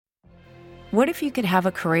What if you could have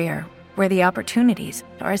a career where the opportunities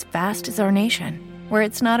are as vast as our nation, where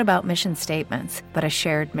it's not about mission statements, but a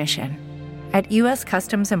shared mission? At U.S.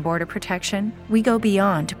 Customs and Border Protection, we go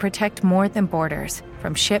beyond to protect more than borders.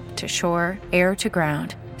 From ship to shore, air to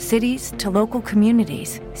ground, cities to local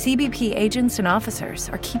communities, CBP agents and officers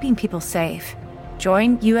are keeping people safe.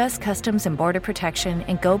 Join U.S. Customs and Border Protection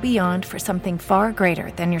and go beyond for something far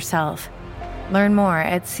greater than yourself. Learn more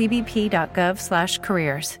at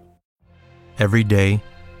cbp.gov/careers. Every day,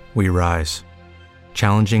 we rise,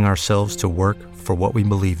 challenging ourselves to work for what we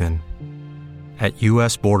believe in. At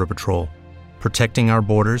U.S. Border Patrol, protecting our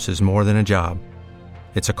borders is more than a job.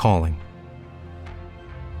 It's a calling.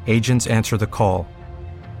 Agents answer the call,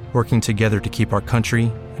 working together to keep our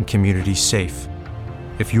country and communities safe.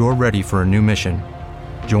 If you're ready for a new mission,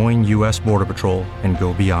 join U.S. Border Patrol and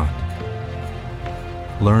go beyond.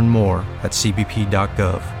 Learn more at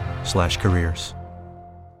cbp.gov/careers.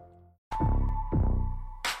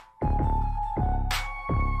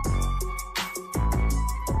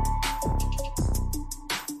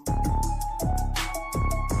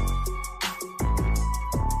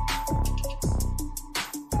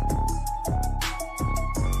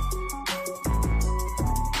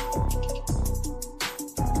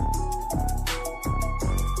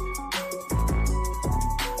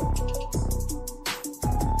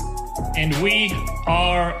 And we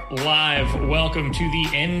are live. Welcome to the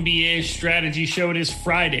NBA Strategy Show. It is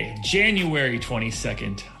Friday, January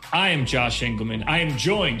 22nd. I am Josh Engelman. I am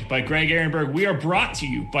joined by Greg Ehrenberg. We are brought to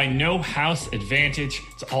you by No House Advantage.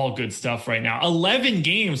 It's all good stuff right now. 11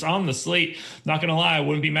 games on the slate. Not going to lie, I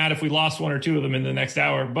wouldn't be mad if we lost one or two of them in the next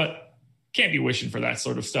hour, but can't be wishing for that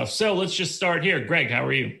sort of stuff. So let's just start here. Greg, how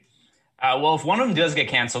are you? Well, if one of them does get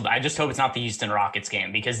canceled, I just hope it's not the Houston Rockets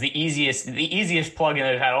game, because the easiest plug-in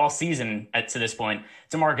they've had all season to this point,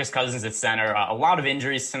 DeMarcus Cousins at center. A lot of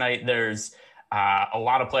injuries tonight. There's a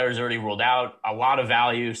lot of players already ruled out, a lot of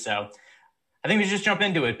value. So I think we should just jump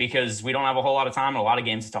into it because we don't have a whole lot of time and a lot of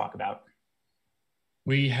games to talk about.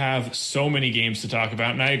 We have so many games to talk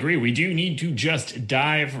about, and I agree. We do need to just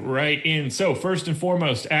dive right in. So first and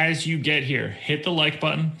foremost, as you get here, hit the like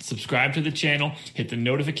button, subscribe to the channel, hit the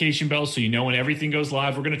notification bell so you know when everything goes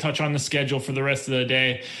live. We're going to touch on the schedule for the rest of the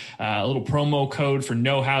day. A little promo code for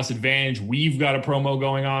No House Advantage. We've got a promo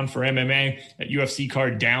going on for MMA at UFC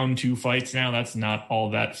card down 2 fights now. That's not all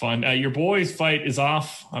that fun. Your boy's fight is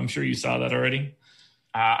off. I'm sure you saw that already.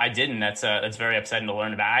 I didn't. That's very upsetting to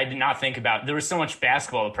learn about. I did not think about. There was so much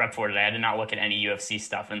basketball to prep for today. I did not look at any UFC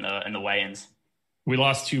stuff in the weigh-ins. We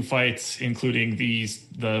lost 2 fights, including the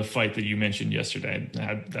fight that you mentioned yesterday.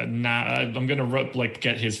 I'm gonna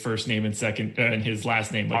get his first name and second and his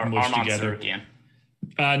last name mushed together.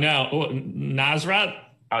 No, Nasrat.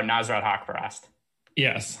 Oh, Nasrat Haqparast.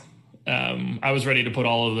 Yes, I was ready to put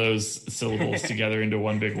all of those syllables together into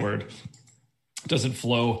one big word. Doesn't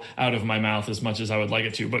flow out of my mouth as much as I would like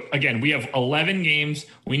it to. But again, we have 11 games.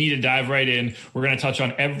 We need to dive right in. We're going to touch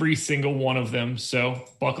on every single one of them. So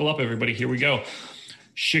buckle up, everybody. Here we go.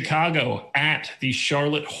 Chicago at the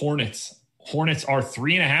Charlotte Hornets. Hornets are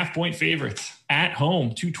 3.5-point favorites at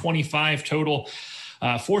home, 225 total.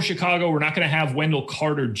 For Chicago, we're not going to have Wendell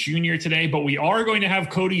Carter Jr. today, but we are going to have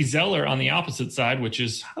Cody Zeller on the opposite side, which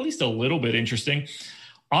is at least a little bit interesting.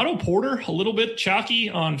 Otto Porter, a little bit chalky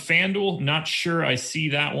on FanDuel. Not sure I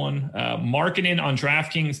see that one. Markkanen on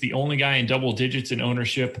DraftKings, the only guy in double digits in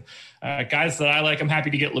ownership. Guys that I like, I'm happy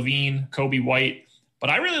to get Levine, Kobe White.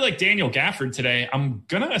 But I really like Daniel Gafford today. I'm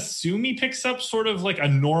going to assume he picks up sort of like a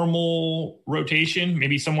normal rotation,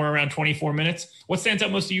 maybe somewhere around 24 minutes. What stands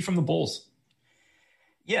out most to you from the Bulls?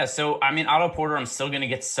 Yeah, so, I mean, Otto Porter, I'm still going to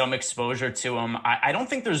get some exposure to him. I don't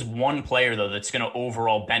think there's one player, though, that's going to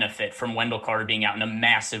overall benefit from Wendell Carter being out in a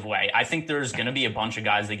massive way. I think there's going to be a bunch of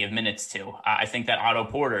guys they give minutes to. I think that Otto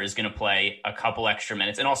Porter is going to play a couple extra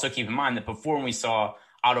minutes. And also keep in mind that before when we saw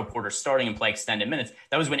Otto Porter starting and play extended minutes,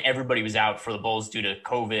 that was when everybody was out for the Bulls due to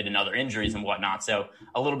COVID and other injuries and whatnot. So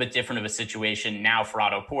a little bit different of a situation now for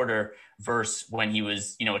Otto Porter versus when he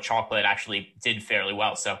was, a chocolate, actually did fairly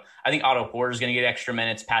well. So I think Otto Porter is going to get extra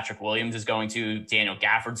minutes. Patrick Williams is going to. Daniel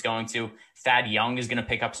Gafford's going to. Thad Young is going to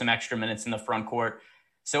pick up some extra minutes in the front court.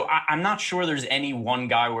 So I'm not sure there's any one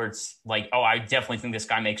guy where it's like, oh, I definitely think this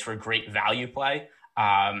guy makes for a great value play.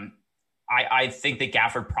 I think that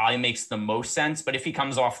Gafford probably makes the most sense, but if he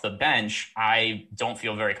comes off the bench, I don't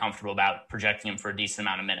feel very comfortable about projecting him for a decent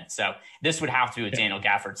amount of minutes. So this would have to be with Daniel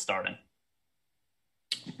Gafford starting.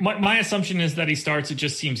 My assumption is that he starts. It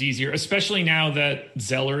just seems easier, especially now that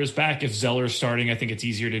Zeller is back. If Zeller's starting, I think it's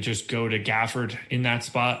easier to just go to Gafford in that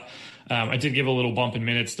spot. I did give a little bump in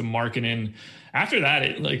minutes to Markkanen After that,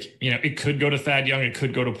 it could go to Thad Young, it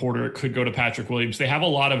could go to Porter, it could go to Patrick Williams. They have a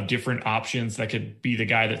lot of different options that could be the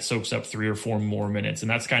guy that soaks up 3 or 4 more minutes, and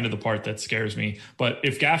that's kind of the part that scares me. But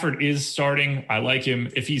if Gafford is starting, I like him.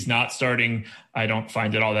 If he's not starting, I don't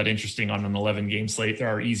find it all that interesting on an 11-game slate. There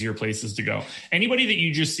are easier places to go. Anybody that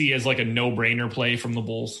you just see as like a no-brainer play from the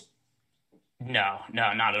Bulls? No,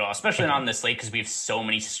 not at all, especially on this slate because we have so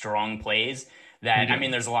many strong plays that,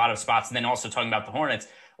 there's a lot of spots. And then also talking about the Hornets,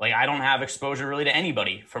 like I don't have exposure really to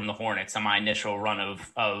anybody from the Hornets on my initial run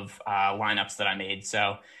of lineups that I made.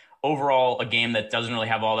 So overall, a game that doesn't really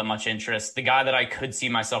have all that much interest. The guy that I could see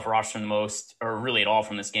myself rostering the most, or really at all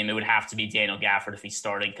from this game, it would have to be Daniel Gafford if he's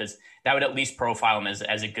starting, because that would at least profile him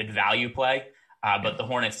as a good value play. But the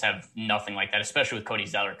Hornets have nothing like that, especially with Cody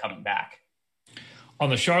Zeller coming back. On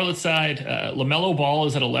the Charlotte side, LaMelo Ball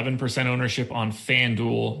is at 11% ownership on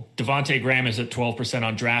FanDuel. Devontae Graham is at 12%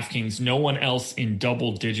 on DraftKings. No one else in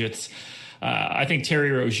double digits. I think Terry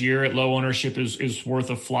Rozier at low ownership is worth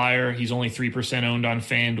a flyer. He's only 3% owned on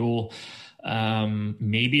FanDuel.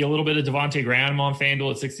 Maybe a little bit of Devontae Graham on FanDuel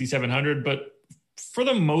at 6,700, but for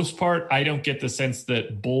the most part, I don't get the sense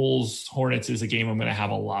that Bulls Hornets is a game I'm going to have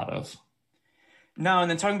a lot of. No,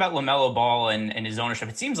 and then talking about LaMelo Ball and his ownership,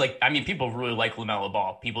 it seems like, people really like LaMelo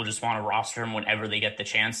Ball. People just want to roster him whenever they get the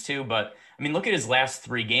chance to. But, look at his last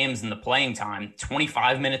 3 games in the playing time,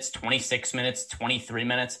 25 minutes, 26 minutes, 23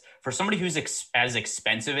 minutes. For somebody who's as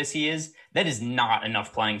expensive as he is, that is not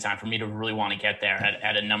enough playing time for me to really want to get there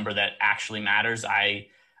at a number that actually matters. I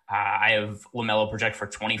have LaMelo project for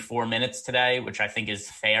 24 minutes today, which I think is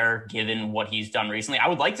fair given what he's done recently. I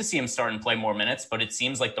would like to see him start and play more minutes, but it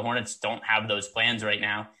seems like the Hornets don't have those plans right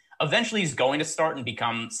now. Eventually, he's going to start and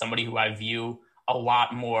become somebody who I view a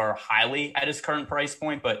lot more highly at his current price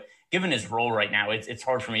point. But given his role right now, it's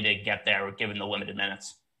hard for me to get there given the limited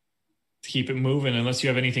minutes. Keep it moving unless you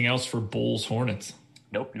have anything else for Bulls Hornets.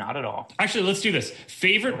 Nope, not at all. Actually, let's do this.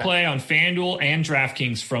 Favorite play on FanDuel and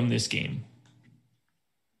DraftKings from this game?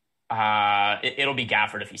 It'll be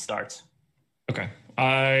Gafford if he starts. Okay.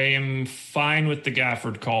 I am fine with the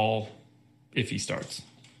Gafford call if he starts.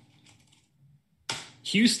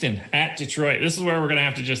 Houston at Detroit. This is where we're going to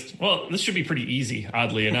have to this should be pretty easy,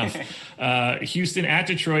 oddly enough. Houston at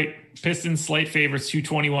Detroit. Pistons slight favorites,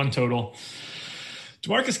 221 total.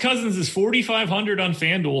 DeMarcus Cousins is 4,500 on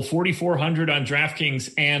FanDuel, 4,400 on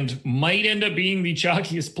DraftKings, and might end up being the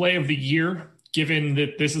chalkiest play of the year, given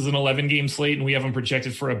that this is an 11-game slate and we have him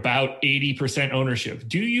projected for about 80% ownership.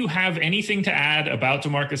 Do you have anything to add about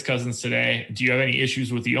DeMarcus Cousins today? Do you have any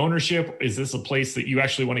issues with the ownership? Is this a place that you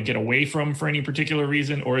actually want to get away from for any particular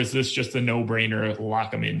reason? Or is this just a no-brainer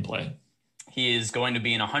lock him in play? He is going to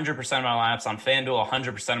be in 100% of my lineups on FanDuel,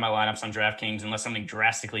 100% of my lineups on DraftKings, unless something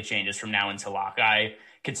drastically changes from now until lock. I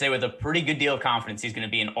could say with a pretty good deal of confidence he's going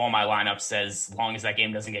to be in all my lineups as long as that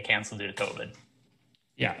game doesn't get canceled due to COVID.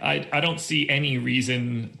 Yeah, I don't see any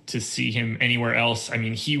reason to see him anywhere else.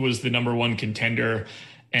 He was the number 1 contender,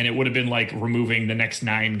 and it would have been like removing the next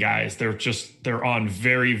 9 guys. They're on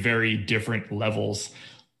very, very different levels.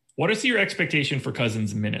 What is your expectation for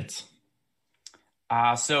Cousins' minutes?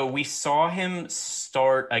 So we saw him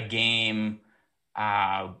start a game,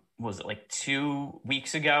 was it like 2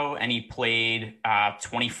 weeks ago? And he played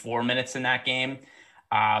 24 minutes in that game.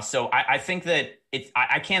 So I think that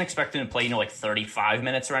I can't expect him to play, like 35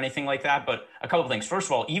 minutes or anything like that. But a couple of things. First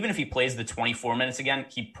of all, even if he plays the 24 minutes again,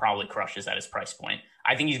 he probably crushes at his price point.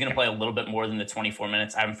 I think he's going to play a little bit more than the 24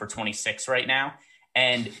 minutes. I have him for 26 right now.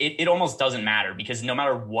 And it almost doesn't matter because no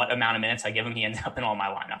matter what amount of minutes I give him, he ends up in all my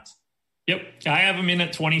lineups. Yep. I have him in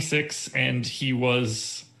at 26, and he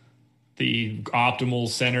was the optimal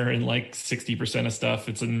center in like 60% of stuff.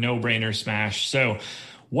 It's a no-brainer smash. So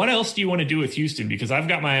what else do you want to do with Houston? Because I've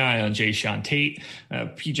got my eye on Jayshawn Tate.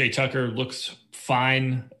 PJ Tucker looks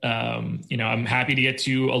fine. I'm happy to get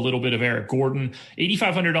to a little bit of Eric Gordon.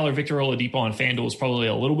 $8,500 Victor Oladipo on FanDuel is probably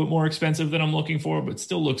a little bit more expensive than I'm looking for, but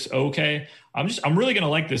still looks okay. I'm really going to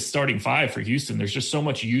like this starting 5 for Houston. There's just so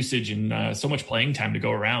much usage and so much playing time to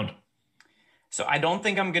go around. So I don't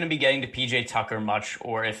think I'm going to be getting to PJ Tucker much,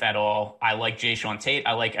 or if at all. I like Jayshawn Tate.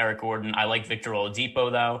 I like Eric Gordon. I like Victor Oladipo,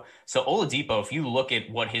 though. So Oladipo, if you look at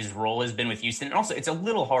what his role has been with Houston, and also it's a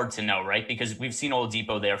little hard to know, right? Because we've seen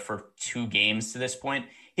Oladipo there for 2 games to this point.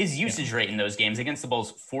 His usage rate in those games against the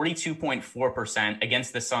Bulls, 42.4%,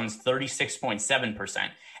 against the Suns, 36.7%.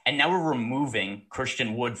 And now we're removing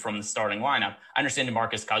Christian Wood from the starting lineup. I understand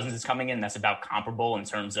DeMarcus Cousins is coming in. That's about comparable in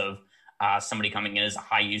terms of somebody coming in as a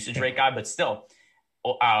high usage rate guy, but still,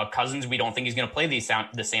 Cousins, we don't think he's going to play the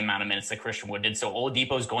same amount of minutes that Christian Wood did. So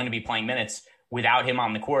Oladipo is going to be playing minutes without him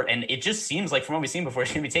on the court. And it just seems like from what we've seen before,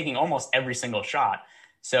 he's going to be taking almost every single shot.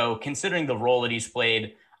 So considering the role that he's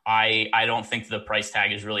played, I don't think the price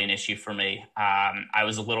tag is really an issue for me. I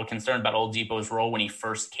was a little concerned about Oladipo's role when he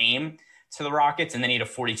first came to the Rockets, and then he had a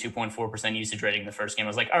 42.4% usage rating in the first game. I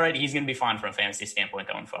was like, all right, he's going to be fine from a fantasy standpoint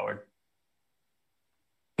going forward.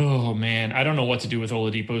 Oh, man. I don't know what to do with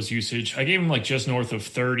Oladipo's usage. I gave him like just north of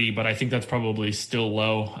 30, but I think that's probably still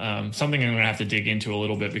low. Something I'm going to have to dig into a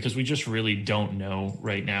little bit because we just really don't know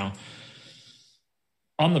right now.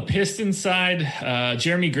 On the Pistons side,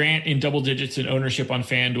 Jeremy Grant in double digits in ownership on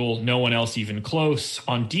FanDuel. No one else even close.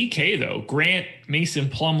 On DK, though, Grant, Mason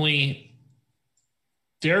Plumlee,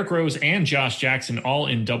 Derrick Rose, and Josh Jackson all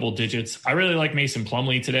in double digits. I really like Mason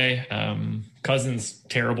Plumlee today. Cousins,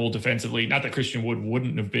 terrible defensively. Not that Christian Wood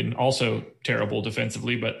wouldn't have been also terrible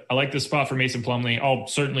defensively, but I like this spot for Mason Plumlee. I'll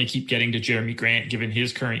certainly keep getting to Jeremy Grant given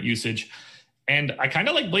his current usage. And I kind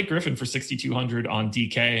of like Blake Griffin for 6,200 on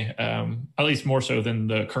DK, at least more so than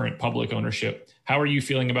the current public ownership. How are you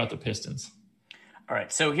feeling about the Pistons? All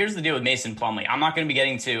right, so here's the deal with Mason Plumlee. I'm not going to be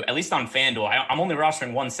getting to, at least on FanDuel, I'm only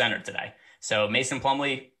rostering one center today. So Mason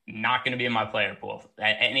Plumlee, not going to be in my player pool.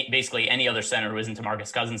 Basically, any other center who isn't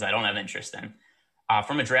DeMarcus Cousins, I don't have interest in.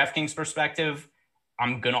 From a DraftKings perspective,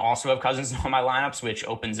 I'm going to also have Cousins on my lineups, which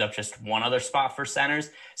opens up just one other spot for centers.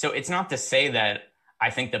 So it's not to say that I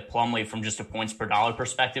think that Plumlee, from just a points per dollar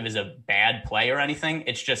perspective, is a bad play or anything.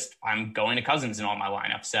 It's just I'm going to Cousins in all my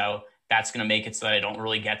lineups. So that's going to make it so that I don't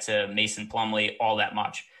really get to Mason Plumlee all that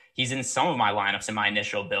much. He's in some of my lineups in my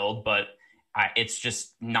initial build, but it's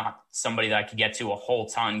just not somebody that I could get to a whole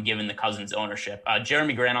ton given the Cousins ownership.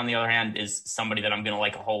 Jeremy Grant, on the other hand, is somebody that I'm going to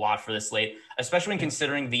like a whole lot for this slate, especially when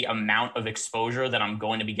considering the amount of exposure that I'm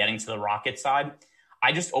going to be getting to the Rockets side.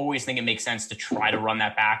 I just always think it makes sense to try to run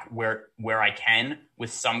that back where I can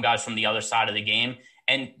with some guys from the other side of the game.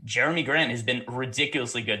 And Jeremy Grant has been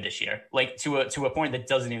ridiculously good this year, like to a point that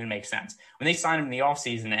doesn't even make sense. When they signed him in the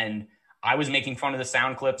offseason and I was making fun of the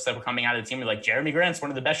sound clips that were coming out of the team, like, Jeremy Grant's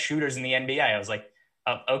one of the best shooters in the NBA. I was like,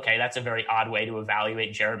 oh, okay, that's a very odd way to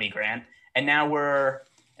evaluate Jeremy Grant. And now we're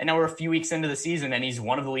a few weeks into the season, and he's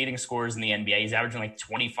one of the leading scorers in the NBA. He's averaging like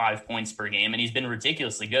 25 points per game, and he's been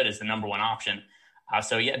ridiculously good as the number one option.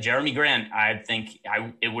 So yeah, Jeremy Grant, I think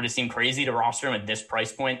it would have seemed crazy to roster him at this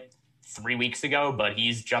price point 3 weeks ago, but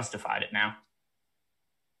he's justified it now.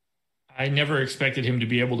 I never expected him to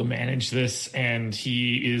be able to manage this, and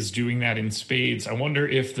he is doing that in spades. I wonder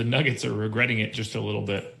if the Nuggets are regretting it just a little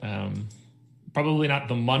bit. Probably not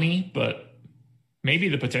the money, but maybe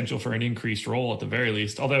the potential for an increased role at the very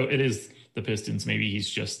least. Although it is the Pistons, maybe he's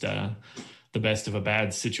just the best of a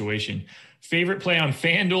bad situation. Favorite play on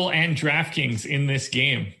FanDuel and DraftKings in this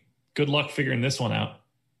game? Good luck figuring this one out.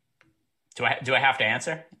 Do I have to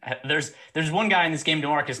answer? There's one guy in this game,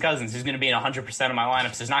 DeMarcus Cousins, who's going to be in 100% of my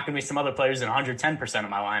lineups. There's not going to be some other players in 110% of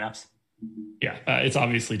my lineups. Yeah, it's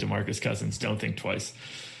obviously DeMarcus Cousins. Don't think twice.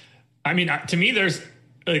 I mean, to me, there's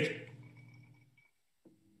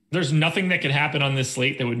nothing that could happen on this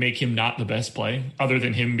slate that would make him not the best play other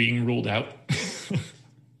than him being ruled out.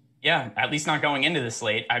 Yeah, at least not going into the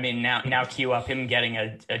slate. I mean, now cue up him getting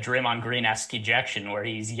a Draymond Green-esque ejection where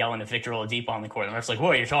he's yelling at Victor Oladipo on the court. And the ref's like,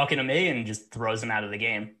 whoa, you're talking to me? And just throws him out of the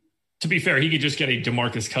game. To be fair, he could just get a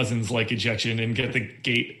DeMarcus Cousins-like ejection and get the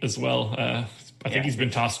gate as well. I think he's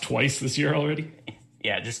been tossed twice this year already.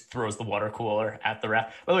 Yeah, just throws the water cooler at the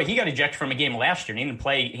ref. By the way, he got ejected from a game last year. And he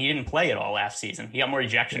didn't play at all last season. He got more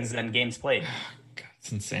ejections than games played. God,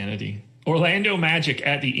 it's insanity. Orlando Magic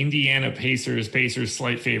at the Indiana Pacers. Pacers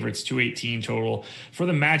slight favorites, 218 total. For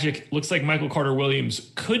the Magic, looks like Michael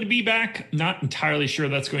Carter-Williams could be back. Not entirely sure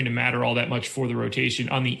that's going to matter all that much for the rotation.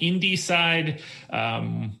 On the Indy side,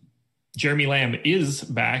 Jeremy Lamb is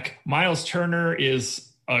back. Miles Turner is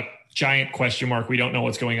a giant question mark. We don't know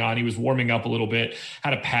what's going on. He was warming up a little bit,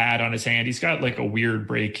 had a pad on his hand. He's got like a weird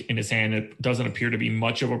break in his hand. It doesn't appear to be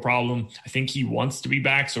much of a problem. I think he wants to be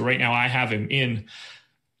back. So right now I have him in.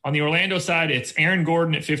 On the Orlando side, it's Aaron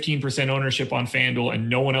Gordon at 15% ownership on FanDuel and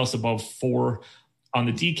no one else above 4. On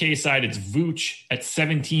the DK side, it's Vooch at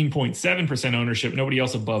 17.7% ownership, nobody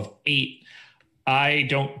else above 8. I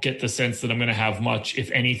don't get the sense that I'm going to have much, if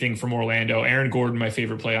anything, from Orlando. Aaron Gordon, my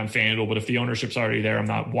favorite play on FanDuel, but if the ownership's already there, I'm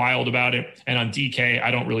not wild about it. And on DK, I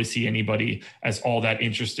don't really see anybody as all that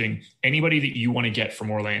interesting. Anybody that you want to get from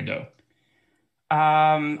Orlando?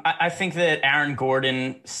 I think that Aaron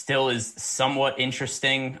Gordon still is somewhat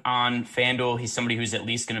interesting on FanDuel. He's somebody who's at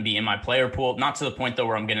least going to be in my player pool. Not to the point, though,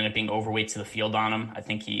 where I'm going to end up being overweight to the field on him. I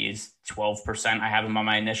think he is 12%. I have him on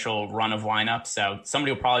my initial run of lineup. So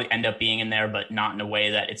somebody will probably end up being in there, but not in a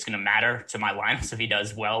way that it's going to matter to my lineups if he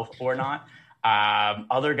does well or not.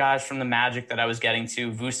 Other guys from the Magic that I was getting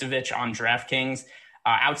to, Vucevic on DraftKings.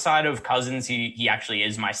 Outside of Cousins, he actually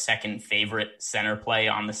is my second favorite center play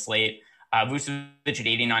on the slate. Vucevic at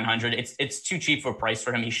 8,900. It's too cheap for a price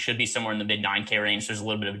for him. He should be somewhere in the mid 9K range. There's a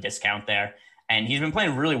little bit of a discount there. And he's been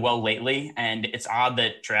playing really well lately. And it's odd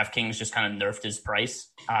that DraftKings just kind of nerfed his price.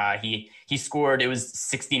 He scored, it was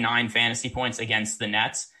 69 fantasy points against the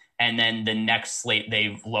Nets. And then the next slate,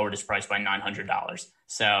 they've lowered his price by $900.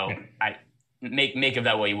 So I make of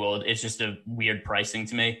that what you will. It's just a weird pricing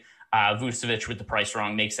to me. Vucevic with the price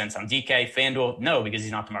wrong makes sense on DK. FanDuel, no, because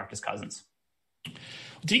he's not DeMarcus Cousins.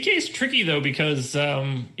 DK is tricky, though, because,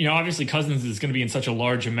 obviously Cousins is going to be in such a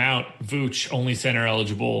large amount. Vooch, only center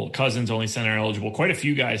eligible. Cousins, only center eligible. Quite a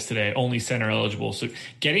few guys today, only center eligible. So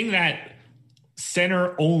getting that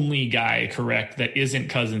center-only guy correct that isn't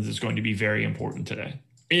Cousins is going to be very important today.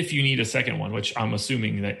 If you need a second one, which I'm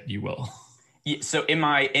assuming that you will. Yeah, so in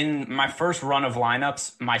my first run of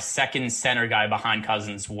lineups, my second center guy behind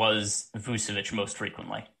Cousins was Vucevic most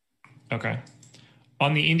frequently. Okay.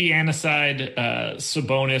 On the Indiana side,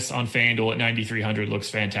 Sabonis on FanDuel at 9,300 looks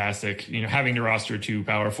fantastic. Having to roster two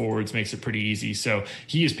power forwards makes it pretty easy. So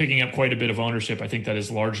he is picking up quite a bit of ownership. I think that is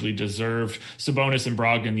largely deserved. Sabonis and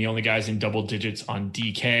Brogdon, the only guys in double digits on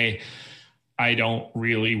DK. I don't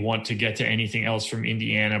really want to get to anything else from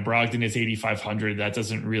Indiana. Brogdon is 8,500. That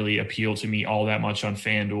doesn't really appeal to me all that much on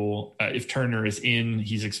FanDuel. If Turner is in,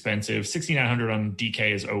 he's expensive. 6,900 on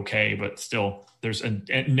DK is okay, but still there's a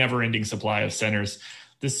never-ending supply of centers.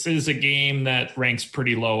 This is a game that ranks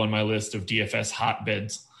pretty low on my list of DFS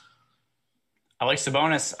hotbeds. I like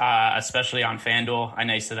Sabonis, especially on FanDuel. I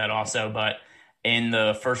know you said that also, but in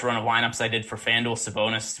the first run of lineups I did for FanDuel,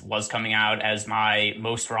 Sabonis was coming out as my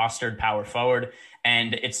most rostered power forward.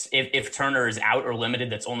 And it's if Turner is out or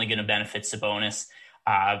limited, that's only going to benefit Sabonis.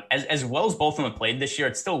 As well as both of them have played this year,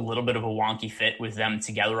 it's still a little bit of a wonky fit with them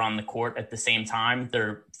together on the court at the same time.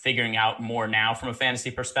 They're figuring out more now from a fantasy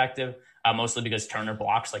perspective, mostly because Turner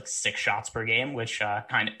blocks like 6 shots per game, which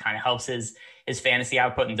kind of helps his fantasy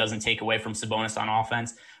output and doesn't take away from Sabonis on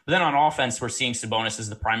offense. But then on offense, we're seeing Sabonis as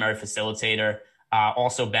the primary facilitator.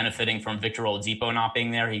 Also benefiting from Victor Oladipo not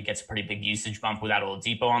being there. He gets a pretty big usage bump without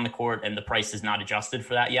Oladipo on the court, and the price is not adjusted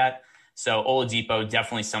for that yet. So Oladipo,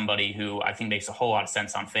 definitely somebody who I think makes a whole lot of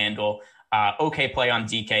sense on FanDuel. Okay play on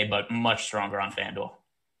DK, but much stronger on FanDuel.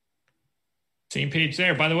 Same page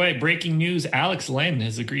there. By the way, breaking news, Alex Len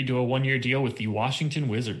has agreed to a 1-year deal with the Washington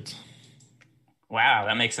Wizards. Wow,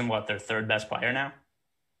 that makes him, their third best player now?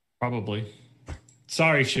 Probably.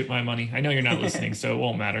 Sorry, shit my money. I know you're not listening, so it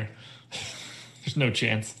won't matter. There's no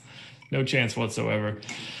chance. No chance whatsoever.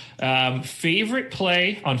 Favorite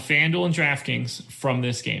play on FanDuel and DraftKings from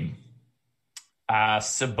this game?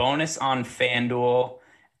 Sabonis on FanDuel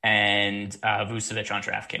and Vucevic on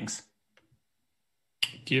DraftKings.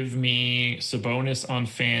 Give me Sabonis on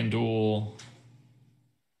FanDuel.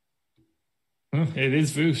 It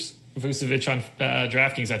is Vucevic on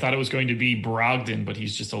DraftKings. I thought it was going to be Brogdon, but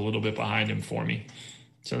he's just a little bit behind him for me.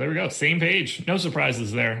 So there we go. Same page. No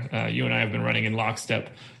surprises there. You and I have been running in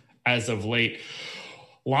lockstep as of late.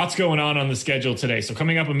 Lots going on the schedule today. So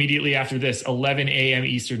coming up immediately after this, 11 a.m.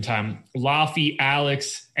 Eastern time, Laffy,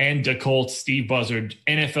 Alex, and DeColt, Steve Buzzard,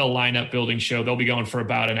 NFL lineup building show. They'll be going for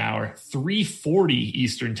about an hour. 3:40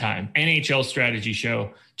 Eastern time, NHL strategy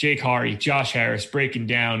show. Jake Hari, Josh Harris breaking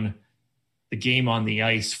down the game on the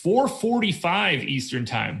ice. 4:45 Eastern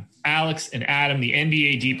time, Alex and Adam, the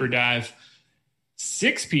NBA deeper dive.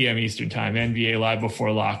 6 p.m. Eastern time, NBA Live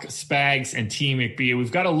Before Lock, Spags and T McBee.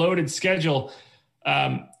 We've got a loaded schedule.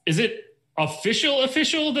 Is it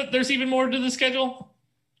official that there's even more to the schedule?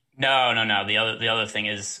 No. The other thing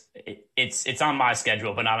is it's on my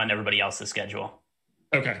schedule, but not on everybody else's schedule.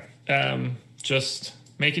 Okay. Just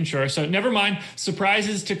making sure. So never mind.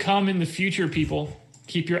 Surprises to come in the future, people.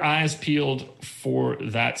 Keep your eyes peeled for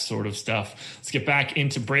that sort of stuff. Let's get back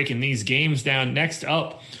into breaking these games down. Next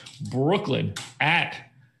up, Brooklyn at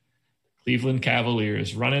Cleveland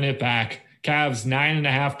Cavaliers, running it back. Cavs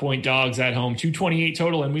 9.5-point dogs at home, 228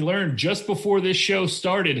 total. And we learned just before this show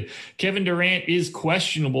started, Kevin Durant is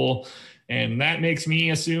questionable. And that makes me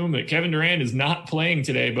assume that Kevin Durant is not playing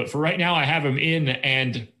today. But for right now, I have him in.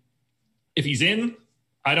 And if he's in,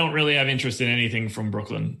 I don't really have interest in anything from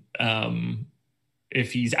Brooklyn.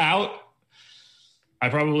 If he's out, I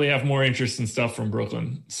probably have more interest in stuff from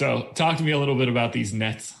Brooklyn. So talk to me a little bit about these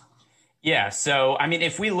Nets. Yeah, so, I mean,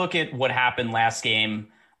 if we look at what happened last game,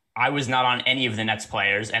 I was not on any of the Nets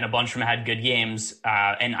players, and a bunch of them had good games,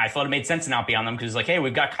 and I thought it made sense to not be on them because it's like, hey,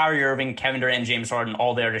 we've got Kyrie Irving, Kevin Durant, and James Harden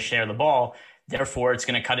all there to share the ball. Therefore, it's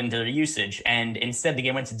going to cut into their usage. And instead, the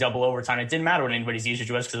game went to double overtime. It didn't matter what anybody's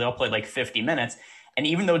usage was because they all played like 50 minutes. And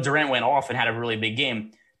even though Durant went off and had a really big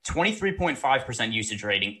game, 23.5% usage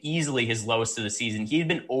rating, easily his lowest of the season. He had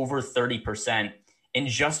been over 30% in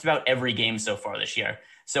just about every game so far this year.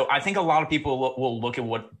 So I think a lot of people will look at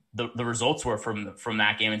what the results were from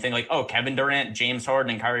that game and think like, oh, Kevin Durant, James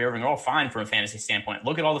Harden, and Kyrie Irving are all fine from a fantasy standpoint.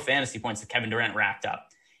 Look at all the fantasy points that Kevin Durant racked up.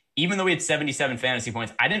 Even though he had 77 fantasy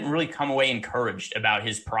points, I didn't really come away encouraged about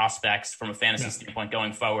his prospects from a fantasy standpoint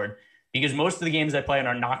going forward, because most of the games I play in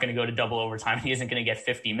are not going to go to double overtime. He isn't going to get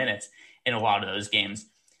 50 minutes in a lot of those games.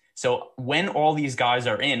 So when all these guys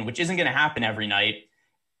are in, which isn't going to happen every night,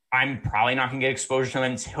 I'm probably not going to get exposure to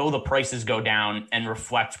them until the prices go down and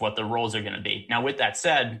reflect what the roles are going to be. Now, with that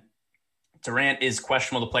said, Durant is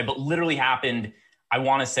questionable to play, but literally happened, I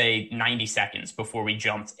want to say 90 seconds before we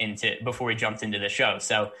jumped into the show.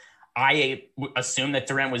 So I assumed that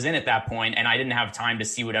Durant was in at that point, and I didn't have time to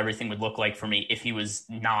see what everything would look like for me if he was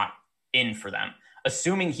not in for them.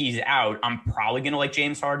 Assuming he's out, I'm probably going to like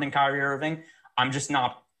James Harden and Kyrie Irving. I'm just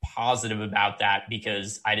not positive about that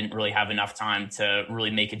because I didn't really have enough time to really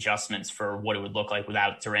make adjustments for what it would look like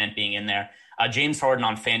without Durant being in there. James Harden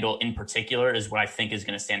on FanDuel in particular is what I think is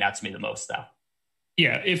going to stand out to me the most, though.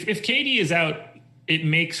 Yeah, if KD is out, it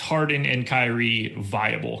makes Harden and Kyrie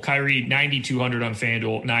viable. Kyrie, 9,200 on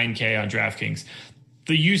FanDuel, 9K on DraftKings.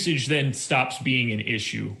 The usage then stops being an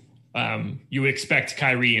issue. You expect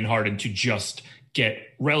Kyrie and Harden to just get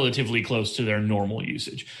relatively close to their normal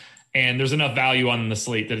usage. And there's enough value on the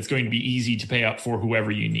slate that it's going to be easy to pay up for whoever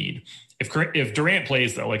you need. If Durant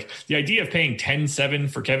plays, though, like the idea of paying 10-7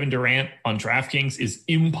 for Kevin Durant on DraftKings is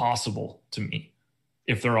impossible to me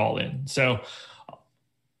if they're all in. So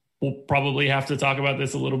we'll probably have to talk about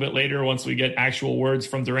this a little bit later once we get actual words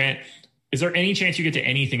from Durant. Is there any chance you get to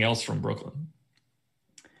anything else from Brooklyn?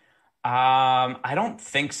 I don't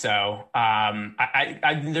think so.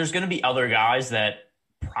 There's going to be other guys that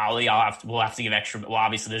probably we'll have to give extra. Well,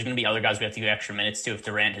 obviously, there's going to be other guys we have to give extra minutes to if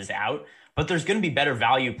Durant is out. But there's going to be better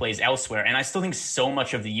value plays elsewhere. And I still think so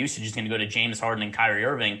much of the usage is going to go to James Harden and Kyrie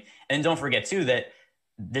Irving. And don't forget, too, that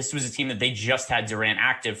this was a team that they just had Durant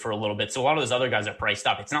active for a little bit. So a lot of those other guys are priced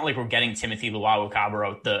up. It's not like we're getting Timothy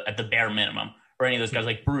Luwawu-Cabarrot at the bare minimum, or any of those guys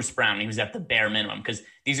like Bruce Brown. He was at the bare minimum because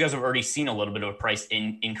these guys have already seen a little bit of a price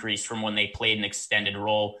increase from when they played an extended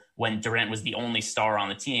role when Durant was the only star on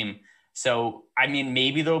the team. So, I mean,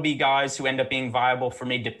 maybe there'll be guys who end up being viable for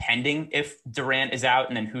me depending if Durant is out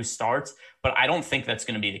and then who starts. But I don't think that's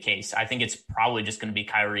going to be the case. I think it's probably just going to be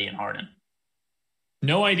Kyrie and Harden.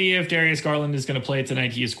 No idea if Darius Garland is going to play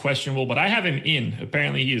tonight. He is questionable, but I have him in.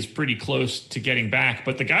 Apparently, he is pretty close to getting back.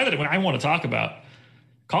 But the guy that I want to talk about,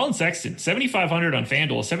 Colin Sexton, 7,500 on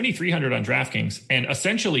FanDuel, 7,300 on DraftKings, and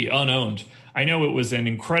essentially unowned. I know it was an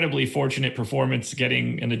incredibly fortunate performance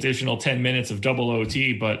getting an additional 10 minutes of double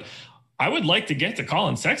OT, but I would like to get to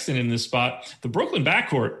Colin Sexton in this spot. The Brooklyn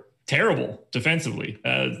backcourt, terrible defensively.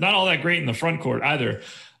 Not all that great in the front court either.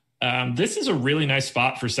 This is a really nice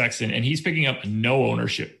spot for Sexton, and he's picking up no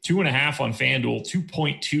ownership. 2.5 on FanDuel,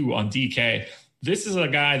 2.2 on DK. This is a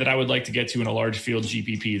guy that I would like to get to in a large field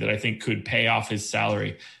GPP that I think could pay off his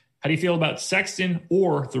salary. How do you feel about Sexton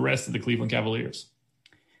or the rest of the Cleveland Cavaliers?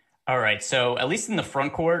 All right, so at least in the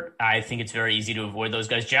front court, I think it's very easy to avoid those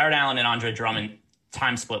guys. Jared Allen and Andre Drummond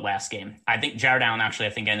time split last game. I think Jared Allen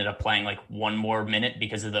actually, ended up playing like one more minute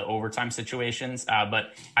because of the overtime situations.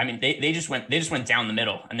 But I mean, they just went down the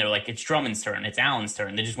middle, and they're like, it's Drummond's turn, it's Allen's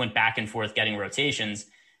turn. They just went back and forth getting rotations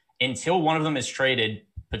until one of them is traded,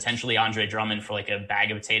 potentially Andre Drummond, for like a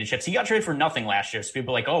bag of potato chips. He got traded for nothing last year. So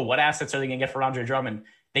people are like, oh, what assets are they going to get for Andre Drummond?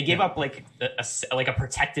 They gave up like a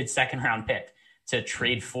protected second round pick to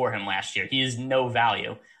trade for him last year. He is no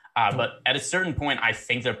value. But at a certain point, I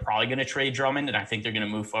think they're probably going to trade Drummond, and I think they're going to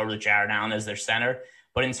move forward with Jared Allen as their center.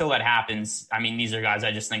 But until that happens, I mean, these are guys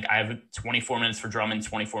I just think I have 24 minutes for Drummond,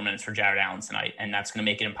 24 minutes for Jared Allen tonight, and that's going to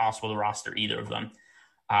make it impossible to roster either of them.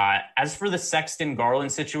 As for the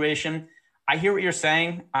Sexton-Garland situation, I hear what you're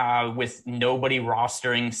saying with nobody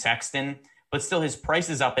rostering Sexton, but still his price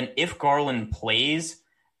is up. And if Garland plays,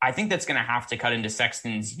 I think that's going to have to cut into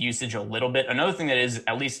Sexton's usage a little bit. Another thing that is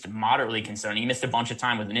at least moderately concerning, he missed a bunch of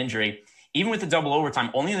time with an injury. Even with the double overtime,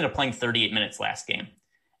 only ended up playing 38 minutes last game.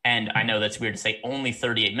 And I know that's weird to say only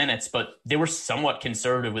 38 minutes, but they were somewhat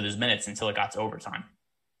conservative with his minutes until it got to overtime.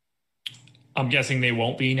 I'm guessing they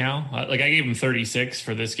won't be now. I gave him 36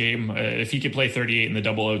 for this game. If he could play 38 in the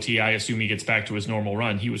double OT, I assume he gets back to his normal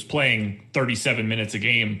run. He was playing 37 minutes a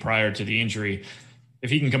game prior to the injury. If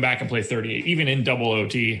he can come back and play 38, even in double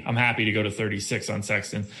OT, I'm happy to go to 36 on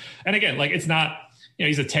Sexton. And again, it's not,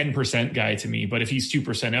 he's a 10% guy to me, but if he's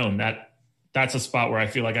 2% owned, that's a spot where I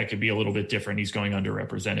feel like I could be a little bit different. He's going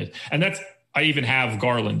underrepresented. And that's I even have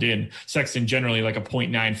Garland in. Sexton generally like a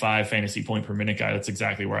 0.95 fantasy point per minute guy. That's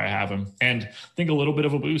exactly where I have him. And I think a little bit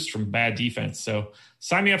of a boost from bad defense. So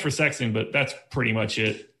sign me up for Sexton, but that's pretty much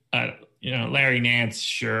it. Larry Nance,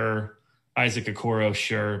 sure. Isaac Okoro,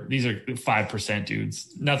 sure. These are 5%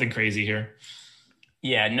 dudes. Nothing crazy here.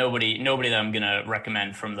 Yeah, nobody that I'm going to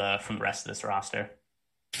recommend from the rest of this roster.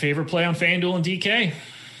 Favorite play on FanDuel and DK?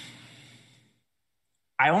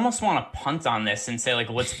 I almost want to punt on this and say,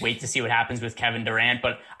 let's wait to see what happens with Kevin Durant,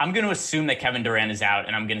 but I'm going to assume that Kevin Durant is out,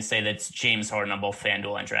 and I'm going to say that's James Harden on both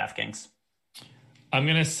FanDuel and DraftKings. I'm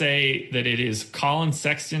going to say that it is Colin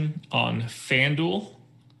Sexton on FanDuel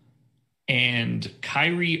and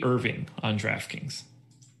Kyrie Irving on DraftKings.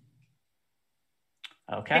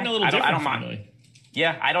 Okay. Getting a little different, I don't mind. Finally.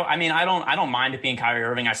 Yeah, I don't mind it being Kyrie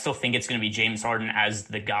Irving. I still think it's going to be James Harden as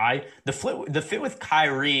the guy. The fit with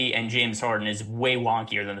Kyrie and James Harden is way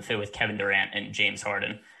wonkier than the fit with Kevin Durant and James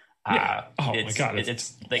Harden. Yeah. My God,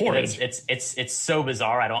 it's so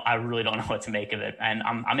bizarre. I really don't know what to make of it, and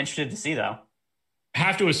I'm interested to see though.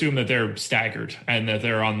 Have to assume that they're staggered and that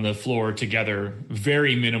they're on the floor together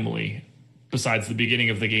very minimally, besides the beginning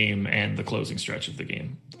of the game and the closing stretch of the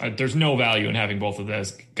game. There's no value in having both of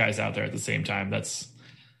those guys out there at the same time.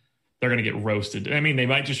 They're going to get roasted. I mean, they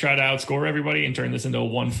might just try to outscore everybody and turn this into a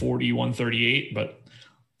 140, 138, but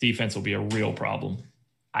defense will be a real problem.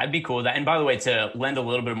 I'd be cool with that. And by the way, to lend a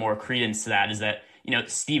little bit more credence to that is that,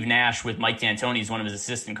 Steve Nash with Mike D'Antoni is one of his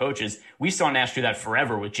assistant coaches. We saw Nash do that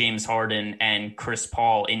forever with James Harden and Chris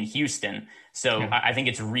Paul in Houston. So yeah. I think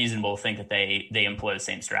it's reasonable to think that they employ the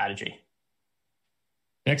same strategy.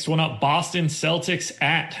 Next one up, Boston Celtics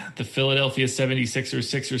at the Philadelphia 76ers.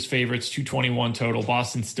 Sixers favorites, 221 total.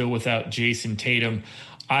 Boston still without Jason Tatum.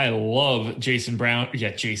 I love Jaylen Brown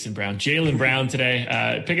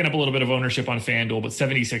today. Picking up a little bit of ownership on FanDuel, but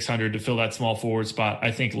 7,600 to fill that small forward spot,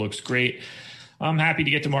 I think looks great. I'm happy to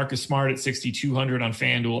get to Marcus Smart at 6,200 on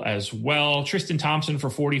FanDuel as well. Tristan Thompson for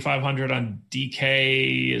 4,500 on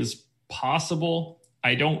DK is possible.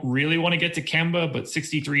 I don't really want to get to Kemba, but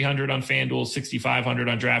 6,300 on FanDuel, 6,500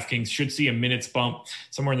 on DraftKings should see a minutes bump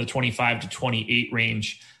somewhere in the 25 to 28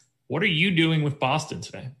 range. What are you doing with Boston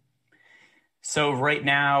today? So right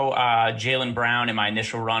now, Jaylen Brown in my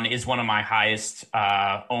initial run is one of my highest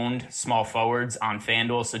owned small forwards on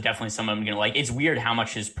FanDuel. So definitely someone I'm going to like. It's weird how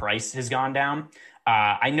much his price has gone down.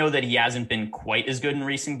 I know that he hasn't been quite as good in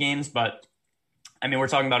recent games, but I mean, we're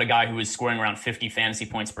talking about a guy who is scoring around 50 fantasy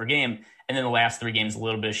points per game. And then the last 3 games, a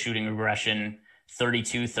little bit of shooting regression,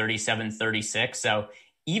 32, 37, 36. So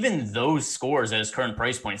even those scores at his current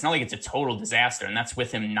price point, it's not like it's a total disaster. And that's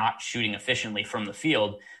with him not shooting efficiently from the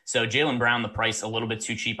field. So Jaylen Brown, the price a little bit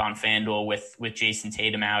too cheap on FanDuel with Jason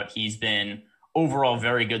Tatum out. He's been overall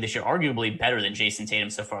very good this year, arguably better than Jason Tatum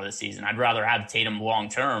so far this season. I'd rather have Tatum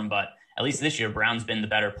long-term, but at least this year, Brown's been the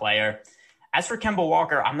better player. As for Kemba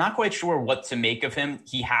Walker, I'm not quite sure what to make of him.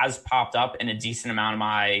 He has popped up in a decent amount of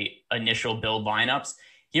my initial build lineups.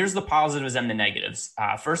 Here's the positives and the negatives.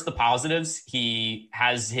 First, the positives. He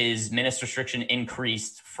has his minutes restriction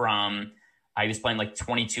increased from, he was playing like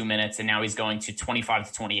 22 minutes, and now he's going to 25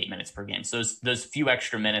 to 28 minutes per game. So those few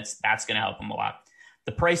extra minutes, that's going to help him a lot.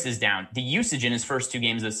 The price is down. The usage in his first 2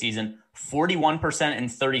 games of the season, 41% and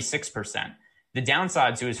 36%. The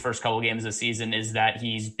downside to his first couple of games of the season is that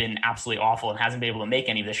he's been absolutely awful and hasn't been able to make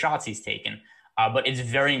any of the shots he's taken. But it's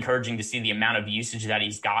very encouraging to see the amount of usage that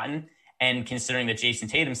he's gotten. And considering that Jason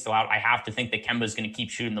Tatum's still out, I have to think that Kemba's going to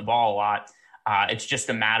keep shooting the ball a lot. It's just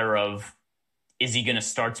a matter of, is he going to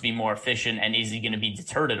start to be more efficient, and is he going to be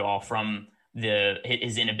deterred at all from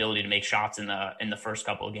his inability to make shots in the first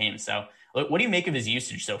couple of games? So what do you make of his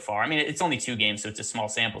usage so far? I mean, it's only 2 games, so it's a small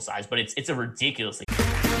sample size, but it's a ridiculously...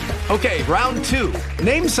 Okay, round 2.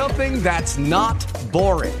 Name something that's not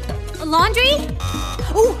boring. A laundry?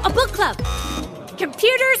 Ooh, a book club.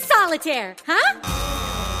 Computer solitaire, huh?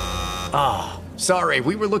 Ah, oh, sorry,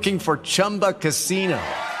 we were looking for Chumba Casino.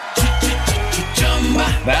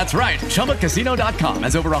 That's right, ChumbaCasino.com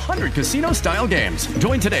has over 100 casino-style games.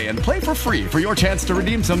 Join today and play for free for your chance to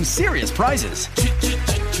redeem some serious prizes.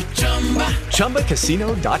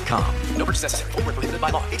 ChumbaCasino.com. No purchase necessary. Void where prohibited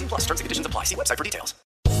by law. 18+ terms and conditions apply. See website for details.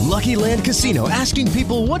 Lucky Land Casino, asking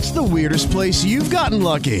people, what's the weirdest place you've gotten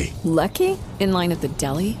lucky? Lucky? In line at the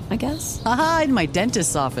deli, I guess? Aha, in my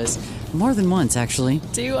dentist's office. More than once, actually.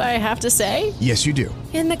 Do I have to say? Yes, you do.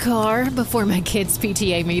 In the car before my kids'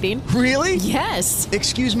 PTA meeting. Really? Yes.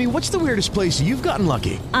 Excuse me, what's the weirdest place you've gotten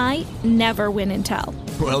lucky? I never win and tell.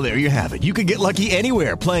 Well, there you have it. You can get lucky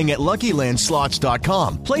anywhere, playing at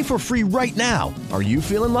LuckyLandSlots.com. Play for free right now. Are you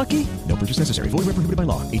feeling lucky? No purchase necessary. Void where prohibited by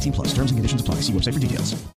law. 18+ terms and conditions apply. See website for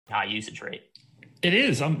details. High usage rate. It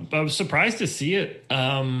is. I was surprised to see it.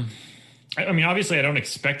 I mean, obviously, I don't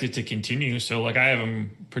expect it to continue. So, like, I have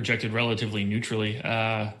them projected relatively neutrally.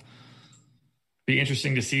 Be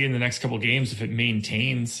interesting to see in the next couple of games if it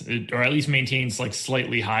maintains, or at least maintains like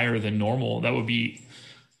slightly higher than normal. That would be.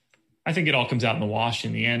 I think it all comes out in the wash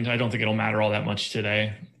in the end. I don't think it'll matter all that much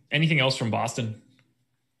today. Anything else from Boston?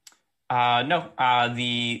 No.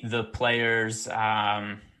 The players.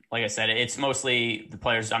 Like I said, it's mostly the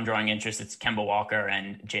players I'm drawing interest. It's Kemba Walker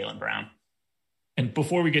and Jaylen Brown. And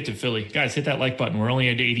before we get to Philly, guys, hit that like button. We're only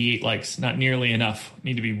at 88 likes, not nearly enough.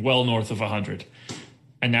 Need to be well north of 100.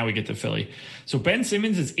 And now we get to Philly. So Ben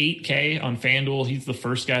Simmons is 8K on FanDuel. He's the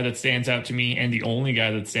first guy that stands out to me and the only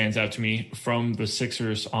guy that stands out to me from the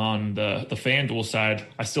Sixers on the FanDuel side.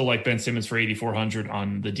 I still like Ben Simmons for 8,400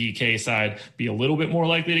 on the DK side. Be a little bit more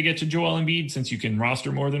likely to get to Joel Embiid since you can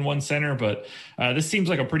roster more than one center. But this seems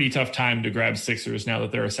like a pretty tough time to grab Sixers now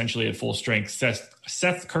that they're essentially at full strength.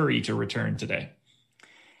 Seth Curry to return today.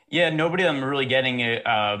 Yeah, nobody I'm really getting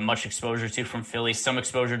much exposure to from Philly. Some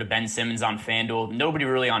exposure to Ben Simmons on FanDuel. Nobody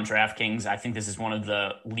really on DraftKings. I think this is one of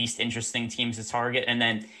the least interesting teams to target. And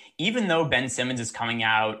then even though Ben Simmons is coming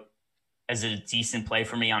out as a decent play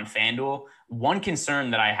for me on FanDuel, one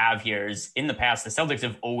concern that I have here is in the past, the Celtics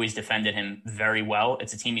have always defended him very well.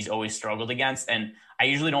 It's a team he's always struggled against. And I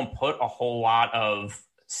usually don't put a whole lot of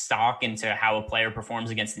stock into how a player performs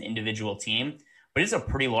against an individual team. But it's a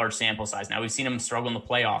pretty large sample size. Now, we've seen him struggle in the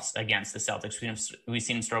playoffs against the Celtics. We've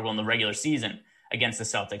seen him struggle in the regular season against the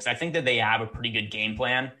Celtics. I think that they have a pretty good game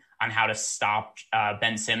plan on how to stop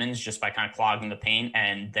Ben Simmons just by kind of clogging the paint,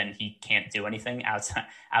 and then he can't do anything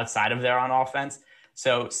outside of there on offense.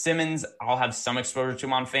 So Simmons, I'll have some exposure to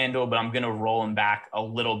him on FanDuel, but I'm going to roll him back a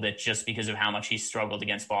little bit just because of how much he's struggled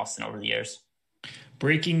against Boston over the years.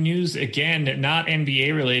 Breaking news again, not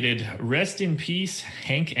NBA related. Rest in peace,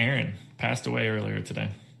 Hank Aaron. Passed away earlier today.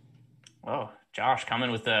 Oh, Josh,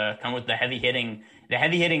 coming with the heavy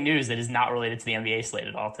hitting news that is not related to the NBA slate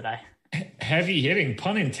at all today. Heavy hitting,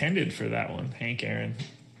 pun intended for that one, Hank Aaron.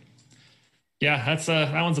 Yeah, that's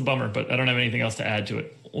that one's a bummer, but I don't have anything else to add to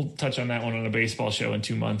it. We'll touch on that one on a baseball show in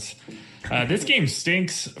 2 months. This game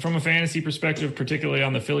stinks from a fantasy perspective, particularly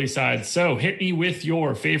on the Philly side. So hit me with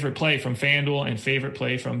your favorite play from FanDuel and favorite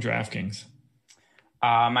play from DraftKings.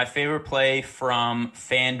 My favorite play from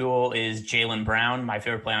FanDuel is Jaylen Brown. My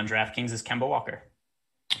favorite play on DraftKings is Kemba Walker.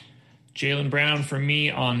 Jaylen Brown for me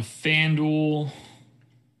on FanDuel.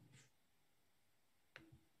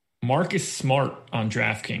 Marcus Smart on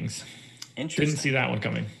DraftKings. Interesting. Didn't see that one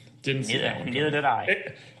coming. Neither did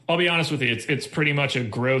I. I'll be honest with you. It's pretty much a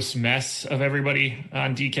gross mess of everybody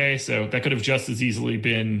on DK. So that could have just as easily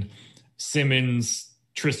been Simmons,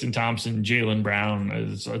 Tristan Thompson, Jaylen Brown.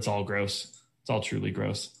 It's all gross. It's all truly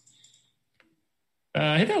gross.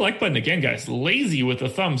 Hit that like button again, guys. Lazy with a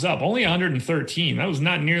thumbs up. Only 113. That was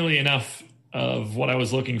not nearly enough of what I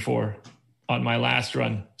was looking for on my last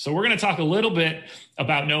run. So we're going to talk a little bit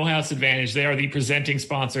about No House Advantage. They are the presenting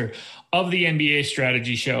sponsor of the NBA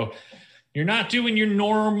Strategy Show. You're not doing your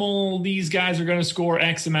normal, these guys are going to score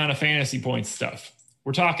X amount of fantasy points stuff.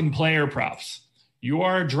 We're talking player props. You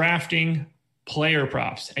are drafting player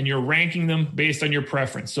props and you're ranking them based on your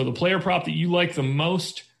preference. So the player prop that you like the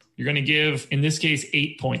most, you're going to give, in this case,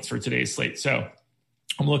 8 points for today's slate. So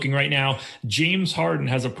I'm looking right now. James Harden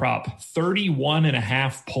has a prop,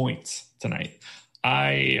 31.5 points tonight.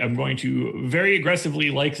 I am going to very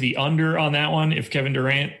aggressively like the under on that one if Kevin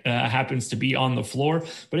Durant happens to be on the floor.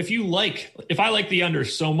 But if I like the under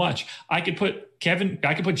so much, I could put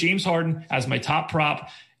James Harden as my top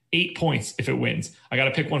prop, 8 points if it wins. I got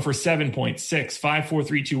to pick one for 7 points, 6, 5, 4,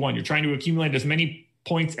 3, 2, 1. You're trying to accumulate as many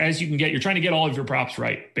points as you can get. You're trying to get all of your props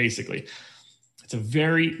right, basically. It's a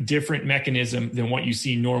very different mechanism than what you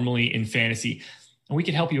see normally in fantasy. And we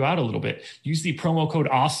can help you out a little bit. Use the promo code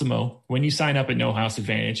AWESEMO when you sign up at No House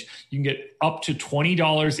Advantage. You can get up to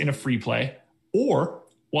 $20 in a free play,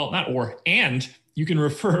 and you can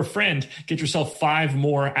refer a friend, get yourself 5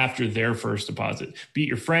 more after their first deposit. Beat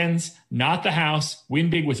your friends, not the house. Win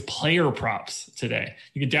big with player props today.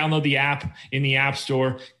 You can download the app in the App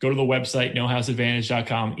Store. Go to the website,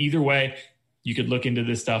 nohouseadvantage.com. Either way, you could look into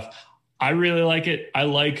this stuff. I really like it. I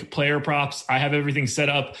like player props. I have everything set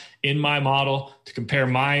up in my model to compare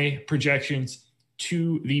my projections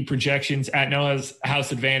to the projections at No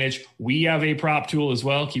House Advantage. We have a prop tool as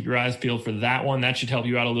well. Keep your eyes peeled for that one. That should help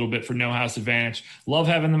you out a little bit for No House Advantage. Love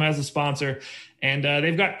having them as a sponsor. And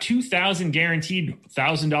they've got $2,000 guaranteed,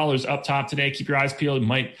 $1,000 up top today. Keep your eyes peeled. It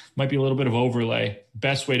might be a little bit of overlay.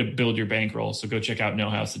 Best way to build your bankroll. So go check out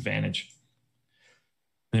No House Advantage.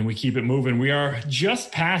 And we keep it moving. We are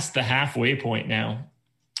just past the halfway point now.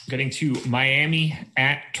 Getting to Miami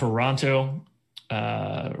at Toronto.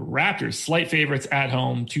 Raptors, slight favorites at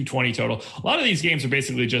home, 220 total. A lot of these games are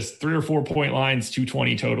basically just 3 or 4 point lines,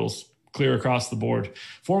 220 totals, clear across the board.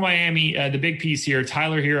 For Miami, the big piece here,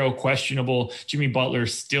 Tyler Hero, questionable. Jimmy Butler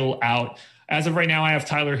still out. As of right now, I have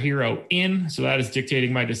Tyler Hero in, so that is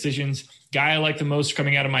dictating my decisions. Guy I like the most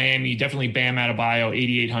coming out of Miami, definitely Bam Adebayo,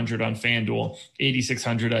 8,800 on FanDuel,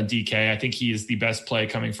 8,600 on DK. I think he is the best play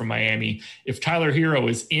coming from Miami. If Tyler Hero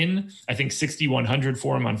is in, I think 6,100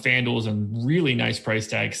 for him on FanDuel is a really nice price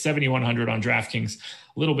tag, 7,100 on DraftKings,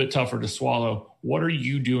 a little bit tougher to swallow. What are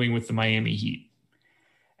you doing with the Miami Heat?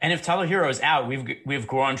 And if Tyler Hero is out, we have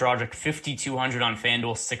Goran Dragic, 5,200 on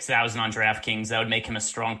FanDuel, 6,000 on DraftKings. That would make him a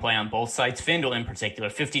strong play on both sides. FanDuel in particular,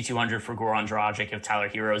 5,200 for Goran Dragic if Tyler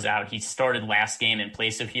Hero is out. He started last game in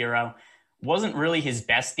place of Hero. Wasn't really his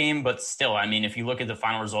best game, but still, I mean, if you look at the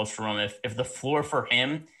final results for him, if the floor for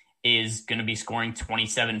him is going to be scoring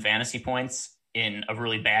 27 fantasy points in a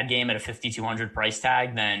really bad game at a 5,200 price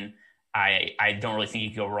tag, then I don't really think you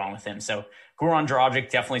could go wrong with him. So Goran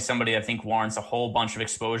Dragic, definitely somebody I think warrants a whole bunch of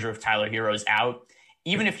exposure if Tyler Hero's out.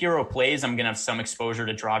 Even if Hero plays, I'm going to have some exposure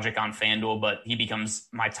to Dragic on FanDuel, but he becomes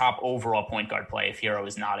my top overall point guard play if Hero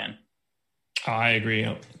is not in. Oh, I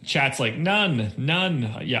agree. Chat's like, none.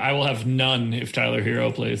 Yeah, I will have none if Tyler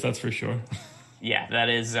Hero plays, that's for sure. Yeah, that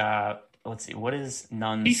is, let's see, what is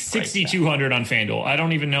none? He's 6,200 on FanDuel. I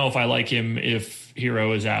don't even know if I like him if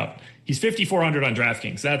Hero is out. He's 5,400 on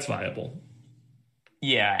DraftKings. That's viable.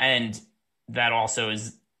 Yeah, and that also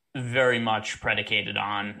is very much predicated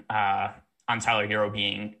on Tyler Hero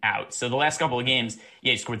being out. So the last couple of games,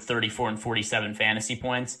 he scored 34 and 47 fantasy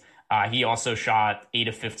points. He also shot 8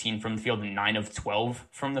 of 15 from the field and 9 of 12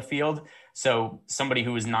 from the field. So somebody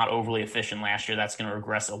who was not overly efficient last year, that's going to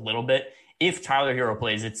regress a little bit. If Tyler Hero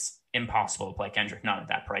plays, it's impossible to play Kendrick Nunn at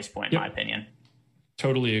that price point, in my opinion.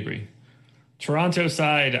 Totally agree. Toronto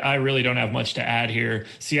side, I really don't have much to add here.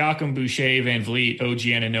 Siakam, Boucher, Van Vliet, OG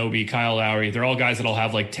Anunoby, Kyle Lowry, they're all guys that I'll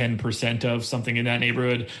have like 10% of, something in that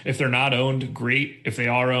neighborhood. If they're not owned, great. If they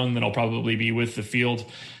are owned, then I'll probably be with the field.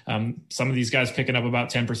 Some of these guys picking up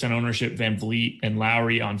about 10% ownership, Van Vliet and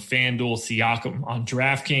Lowry on FanDuel, Siakam on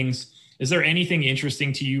DraftKings. Is there anything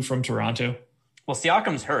interesting to you from Toronto? Well,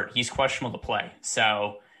 Siakam's hurt. He's questionable to play.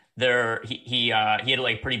 So he had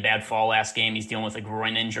like a pretty bad fall last game. He's dealing with a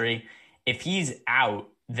groin injury. If he's out,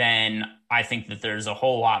 then I think that there's a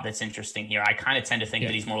whole lot that's interesting here. I kind of tend to think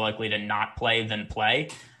that he's more likely to not play than play.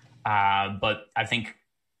 But I think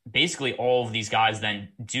basically all of these guys then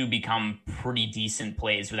do become pretty decent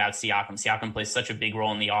plays without Siakam. Siakam plays such a big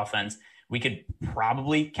role in the offense. We could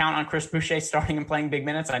probably count on Chris Boucher starting and playing big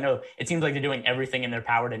minutes. I know it seems like they're doing everything in their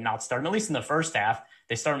power to not start him, at least in the first half.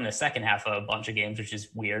 They start him in the second half of a bunch of games, which is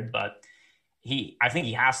weird, but I think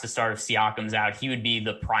he has to start if Siakam's out. He would be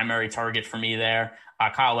the primary target for me there.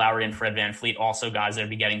 Kyle Lowry and Fred VanVleet, also guys that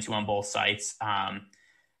would be getting to on both sites.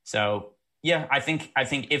 So yeah, I think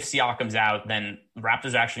if Siakam's out, then the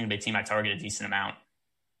Raptors are actually going to be a team I target a decent amount.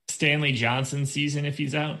 Stanley Johnson season if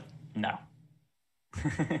he's out? No.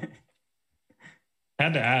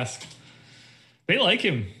 Had to ask. They like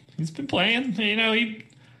him. He's been playing. He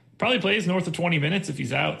probably plays north of 20 minutes if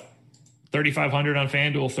he's out. 3,500 on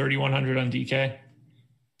FanDuel, 3,100 on DK.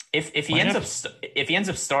 If he ends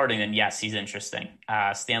up starting, then yes, he's interesting.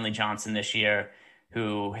 Stanley Johnson this year,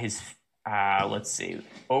 who his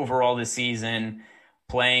overall this season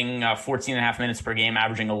playing 14 and a half minutes per game,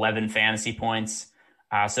 averaging 11 fantasy points.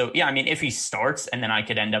 So yeah, I mean, if he starts and then I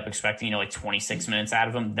could end up expecting like 26 minutes out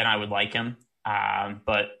of him, then I would like him.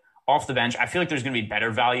 But off the bench, I feel like there's going to be better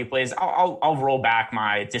value plays. I'll roll back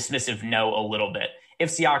my dismissive no a little bit. If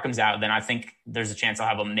Siakam's out, then I think there's a chance I'll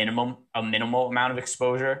have a minimal amount of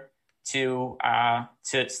exposure to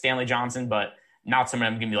Stanley Johnson, but not someone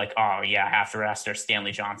I'm going to be like, oh yeah, I have to rest or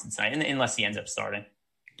Stanley Johnson tonight, unless he ends up starting.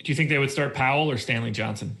 Do you think they would start Powell or Stanley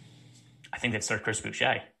Johnson? I think they'd start Chris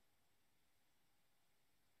Boucher.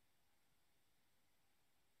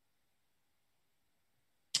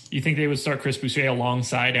 You think they would start Chris Boucher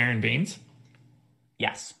alongside Aaron Baines?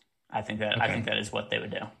 Yes, I think that. Okay. I think that is what they would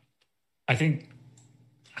do. I think.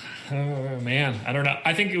 Oh man, I don't know.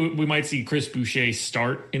 I think we might see Chris Boucher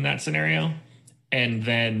start in that scenario, and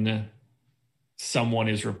then someone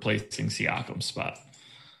is replacing Siakam's spot.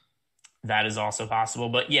 That is also possible,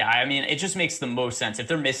 but yeah, I mean, it just makes the most sense if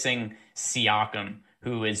they're missing Siakam,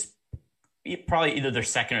 who is probably either their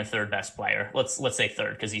second or third best player. Let's say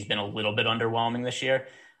third because he's been a little bit underwhelming this year.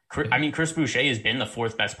 I mean, Chris Boucher has been the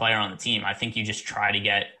fourth best player on the team. I think you just try to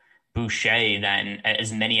get Boucher then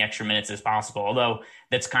as many extra minutes as possible, although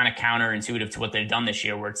that's kind of counterintuitive to what they've done this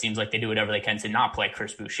year, where it seems like they do whatever they can to not play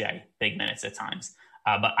Chris Boucher big minutes at times.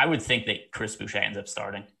 But I would think that Chris Boucher ends up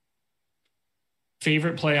starting.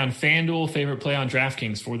 Favorite play on FanDuel, favorite play on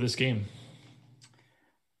DraftKings for this game?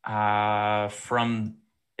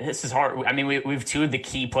 This is hard. I mean, we've two of the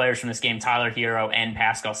key players from this game, Tyler Hero and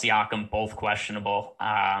Pascal Siakam, both questionable.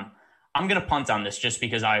 I'm going to punt on this just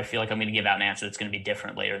because I feel like I'm going to give out an answer that's going to be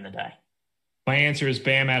different later in the day. My answer is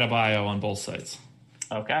Bam Adebayo on both sides.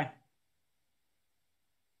 Okay.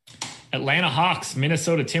 Atlanta Hawks,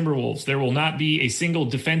 Minnesota Timberwolves. There will not be a single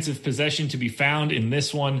defensive possession to be found in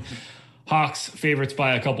this one. Hawks favorites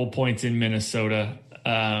by a couple points in Minnesota.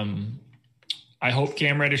 I hope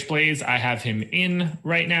Cam Reddish plays. I have him in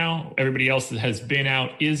right now. Everybody else that has been out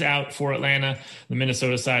is out for Atlanta. The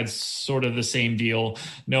Minnesota side's sort of the same deal.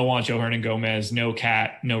 No Juancho Hernan-Gomez, no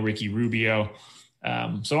Cat, no Ricky Rubio.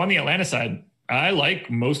 So on the Atlanta side, I like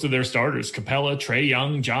most of their starters. Capella, Trae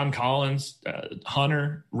Young, John Collins,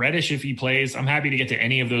 Hunter, Reddish if he plays. I'm happy to get to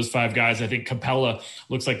any of those five guys. I think Capella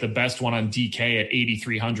looks like the best one on DK at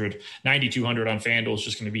 8,300. 9,200 on FanDuel is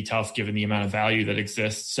just going to be tough given the amount of value that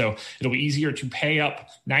exists. So it'll be easier to pay up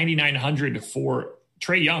 9,900 for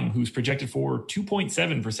Trae Young, who's projected for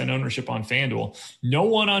 2.7% ownership on FanDuel. No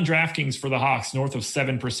one on DraftKings for the Hawks, north of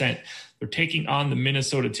 7%. They're taking on the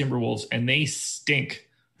Minnesota Timberwolves, and they stink.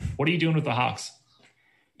 What are you doing with the Hawks?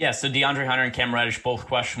 Yeah, so DeAndre Hunter and Cam Reddish both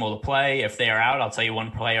questionable to play. If they are out, I'll tell you one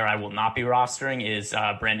player I will not be rostering is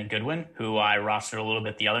Brandon Goodwin, who I rostered a little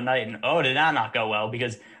bit the other night. And did that not go well?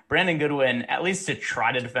 Because Brandon Goodwin, at least to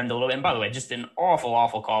try to defend a little bit, and by the way, just an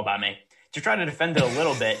awful call by me, to try to defend it a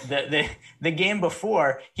little bit. The game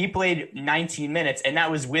before, he played 19 minutes, and that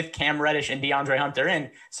was with Cam Reddish and DeAndre Hunter in.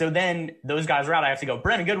 So then those guys are out. I have to go,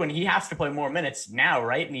 Brandon Goodwin, he has to play more minutes now,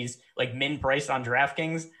 right? And he's like min-priced on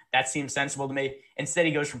DraftKings. That seems sensible to me. Instead,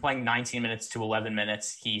 he goes from playing 19 minutes to 11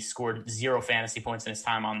 minutes. He scored 0 fantasy points in his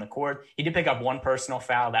time on the court. He did pick up 1 personal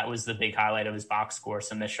foul. That was the big highlight of his box score,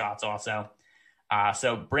 some missed shots also.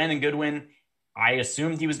 So Brandon Goodwin, I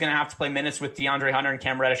assumed he was going to have to play minutes with DeAndre Hunter and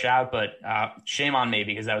Cam Reddish out, but shame on me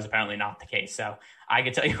because that was apparently not the case. So I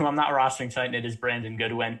can tell you who I'm not rostering tonight, and it is Brandon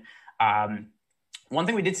Goodwin. One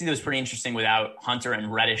thing we did see that was pretty interesting without Hunter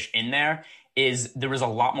and Reddish in there is there was a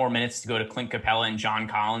lot more minutes to go to Clint Capella and John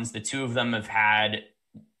Collins. The two of them have had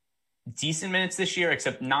decent minutes this year,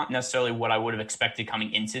 except not necessarily what I would have expected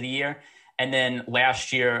coming into the year. And then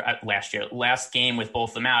last game with both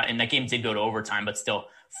of them out, and that game did go to overtime, but still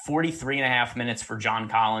 43.5 minutes for John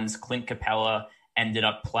Collins. Clint Capella ended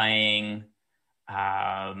up playing,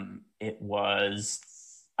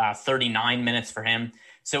 39 minutes for him.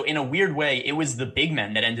 So in a weird way, it was the big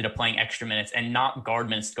men that ended up playing extra minutes and not guard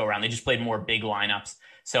minutes to go around. They just played more big lineups.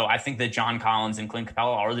 So I think that John Collins and Clint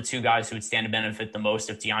Capella are the two guys who would stand to benefit the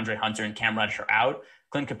most if DeAndre Hunter and Cam Reddish are out.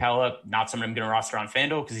 Clint Capella, not someone I'm going to roster on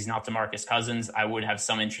FanDuel because he's not DeMarcus Cousins. I would have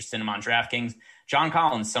some interest in him on DraftKings. John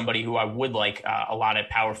Collins, somebody who I would like a lot at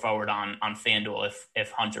power forward on FanDuel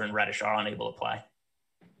if Hunter and Reddish are unable to play.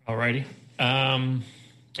 All righty.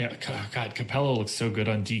 Yeah, God, Capella looks so good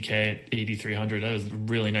on DK at 8,300. That was a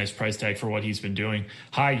really nice price tag for what he's been doing.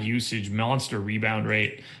 High usage, monster rebound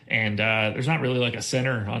rate, and there's not really like a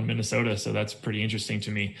center on Minnesota, so that's pretty interesting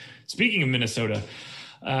to me. Speaking of Minnesota,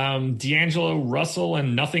 D'Angelo Russell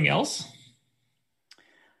and nothing else?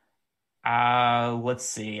 Let's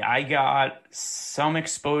see. I got some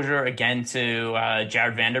exposure again to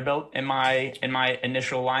Jared Vanderbilt in my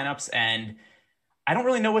initial lineups, and I don't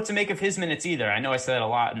really know what to make of his minutes either. I know I said that a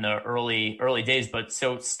lot in the early days, but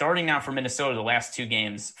so starting now for Minnesota, the last 2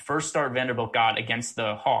 games, first start Vanderbilt got against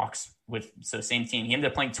the Hawks same team. He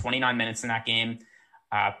ended up playing 29 minutes in that game,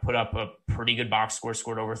 put up a pretty good box score,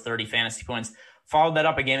 scored over 30 fantasy points, followed that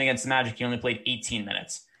up a game against the Magic. He only played 18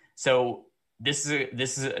 minutes. So this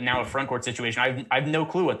is now a front court situation. I have no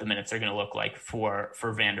clue what the minutes are going to look like for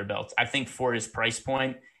Vanderbilt. I think for his price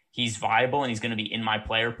point, he's viable and he's going to be in my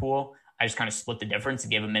player pool. I just kind of split the difference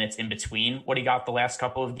and gave him minutes in between what he got the last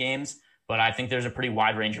couple of games. But I think there's a pretty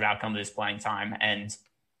wide range of outcome to his playing time. And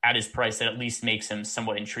at his price, that at least makes him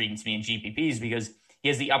somewhat intriguing to me in GPPs because he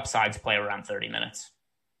has the upside to play around 30 minutes.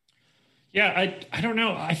 Yeah, I don't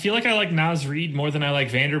know. I feel like I like Naz Reid more than I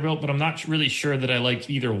like Vanderbilt, but I'm not really sure that I like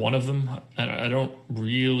either one of them. I don't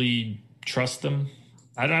really trust them.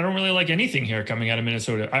 I don't really like anything here coming out of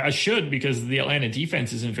Minnesota. I should because the Atlanta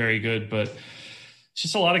defense isn't very good, but it's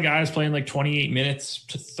just a lot of guys playing like 28 minutes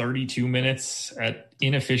to 32 minutes at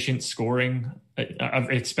inefficient scoring. I've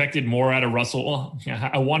expected more out of Russell. Well,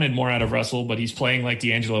 I wanted more out of Russell, but he's playing like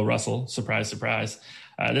D'Angelo Russell. Surprise, surprise.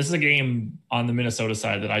 This is a game on the Minnesota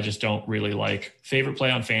side that I just don't really like. Favorite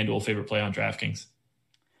play on FanDuel, favorite play on DraftKings.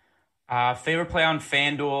 Favorite play on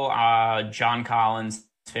FanDuel, John Collins.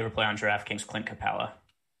 Favorite play on DraftKings, Clint Capella.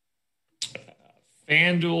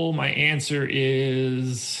 FanDuel, my answer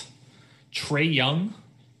is Trae Young,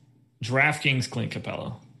 DraftKings, Clint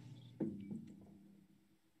Capella.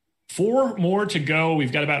 4 more to go.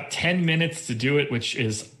 We've got about 10 minutes to do it, which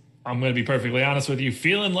is, I'm going to be perfectly honest with you,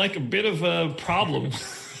 feeling like a bit of a problem.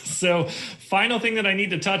 So final thing that I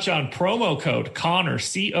need to touch on, promo code Connor,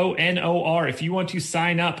 CONOR, if you want to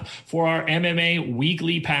sign up for our MMA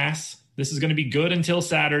weekly pass. This is going to be good until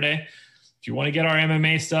Saturday. If you want to get our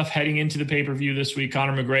MMA stuff heading into the pay-per-view this week,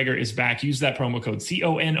 Conor McGregor is back. Use that promo code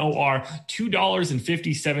CONOR,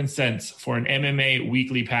 $2.57 for an MMA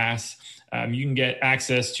weekly pass. You can get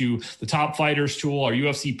access to the Top Fighters tool, our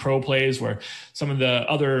UFC Pro Plays, where some of the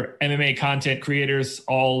other MMA content creators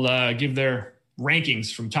all give their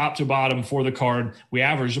rankings from top to bottom for the card. We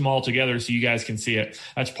average them all together so you guys can see it.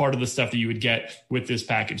 That's part of the stuff that you would get with this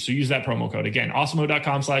package. So use that promo code. Again,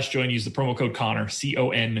 awesemo.com/join. Use the promo code Connor,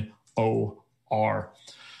 CONOR.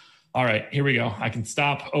 All right, here we go. I can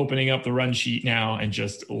stop opening up the run sheet now and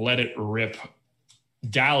just let it rip.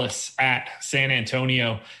 Dallas at San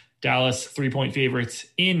Antonio. Dallas 3-point favorites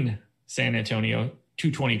in San Antonio,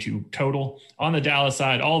 222 total. On the Dallas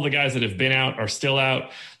side, all the guys that have been out are still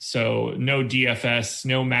out. So no DFS,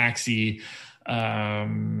 no Maxey,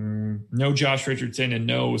 no Josh Richardson, and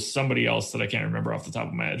no somebody else that I can't remember off the top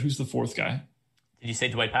of my head. Who's the fourth guy? Did you say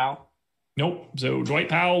Dwight Powell? Nope. So Dwight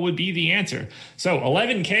Powell would be the answer. So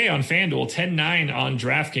 11K on FanDuel, 10-9 on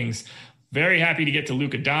DraftKings. Very happy to get to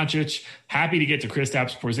Luka Doncic. Happy to get to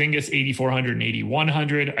Kristaps Porzingis, 8,400 and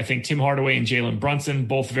 8,100. I think Tim Hardaway and Jalen Brunson,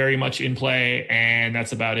 both very much in play, and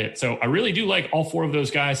that's about it. So I really do like all 4 of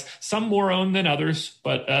those guys. Some more owned than others,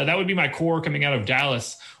 but that would be my core coming out of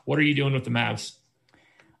Dallas. What are you doing with the Mavs?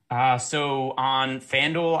 So on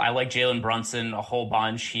FanDuel, I like Jalen Brunson a whole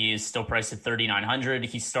bunch. He is still priced at 3,900.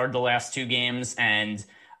 He started the last 2 games, and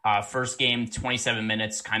first game, 27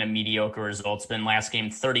 minutes, kind of mediocre results. Then last game,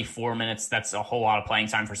 34 minutes. That's a whole lot of playing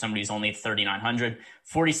time for somebody who's only at 3,900.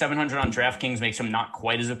 4,700 on DraftKings makes him not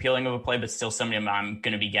quite as appealing of a play, but still somebody I'm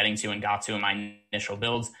going to be getting to and got to in my initial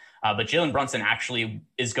builds. But Jalen Brunson actually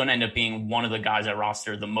is going to end up being one of the guys I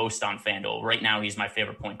roster the most on FanDuel. Right now, he's my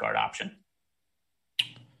favorite point guard option.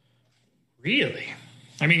 Really?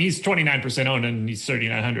 I mean, he's 29% owned and he's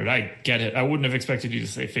 3,900. I get it. I wouldn't have expected you to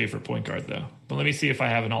say favorite point guard, though. But let me see if I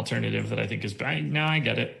have an alternative that I think is – no, I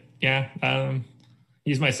get it. Yeah,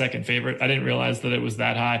 he's my second favorite. I didn't realize that it was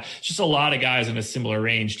that high. It's just a lot of guys in a similar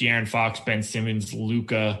range. De'Aaron Fox, Ben Simmons,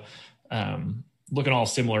 Luka, looking all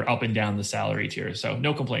similar up and down the salary tier. So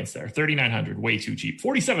no complaints there. 3,900, way too cheap.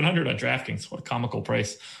 4,700 on DraftKings. What a comical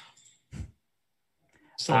price.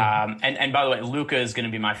 So, and by the way, Luka is going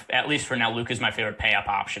to be at least for now, Luka is my favorite pay up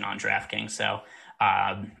option on DraftKings. So,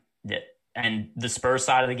 and the Spurs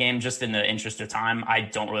side of the game, just in the interest of time, I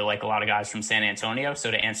don't really like a lot of guys from San Antonio.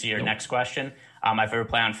 So to answer your next question, my favorite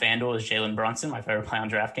play on FanDuel is Jalen Brunson. My favorite play on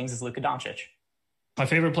DraftKings is Luka Doncic. My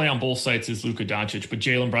favorite play on both sites is Luka Doncic, but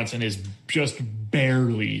Jalen Brunson is just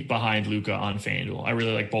barely behind Luka on FanDuel. I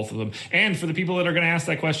really like both of them. And for the people that are going to ask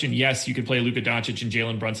that question, yes, you could play Luka Doncic and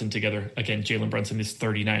Jalen Brunson together. Again, Jalen Brunson is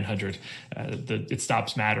 3,900. It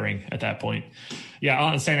stops mattering at that point. Yeah,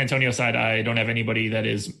 on the San Antonio side, I don't have anybody that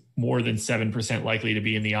is more than 7% likely to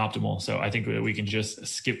be in the optimal. So I think that we can just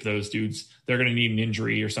skip those dudes. They're going to need an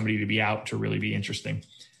injury or somebody to be out to really be interesting.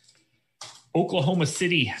 Oklahoma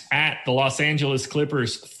City at the Los Angeles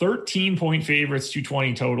Clippers, 13-point favorites,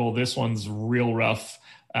 220 total. This one's real rough.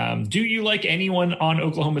 Do you like anyone on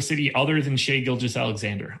Oklahoma City other than Shai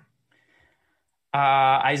Gilgeous-Alexander?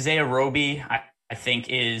 Isaiah Roby, I think,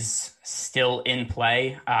 is still in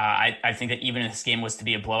play. I think that even if this game was to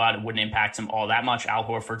be a blowout, it wouldn't impact him all that much. Al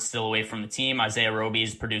Horford's still away from the team. Isaiah Roby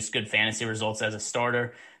has produced good fantasy results as a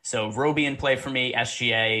starter. So Roby in play for me.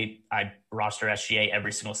 SGA, I roster SGA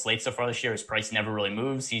every single slate so far this year. His price never really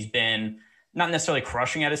moves. He's been not necessarily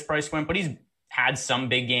crushing at his price point, but he's had some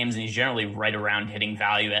big games and he's generally right around hitting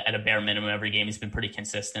value at a bare minimum every game. He's been pretty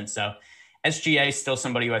consistent. So SGA is still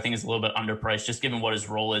somebody who I think is a little bit underpriced, just given what his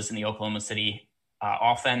role is in the Oklahoma City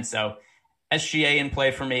offense. So SGA in play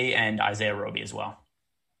for me and Isaiah Roby as well.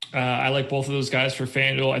 I like both of those guys for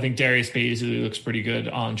FanDuel. I think Darius Bazley looks pretty good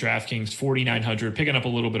on DraftKings, 4,900, picking up a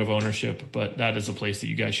little bit of ownership, but that is a place that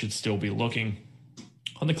you guys should still be looking.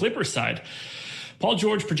 On the Clippers side, Paul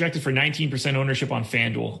George projected for 19% ownership on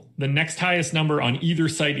FanDuel. The next highest number on either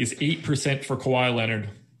site is 8% for Kawhi Leonard,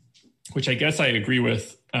 which I guess I agree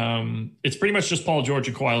with. It's pretty much just Paul George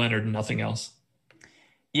and Kawhi Leonard and nothing else.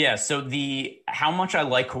 Yeah, so how much I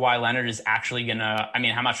like Kawhi Leonard is actually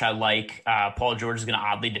how much I like Paul George is going to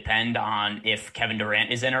oddly depend on if Kevin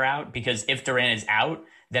Durant is in or out. Because if Durant is out,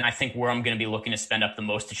 then I think where I'm going to be looking to spend up the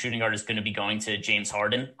most to shooting guard is going to be going to James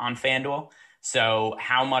Harden on FanDuel. So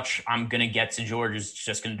how much I'm going to get to George is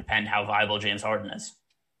just going to depend how viable James Harden is.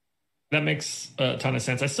 That makes a ton of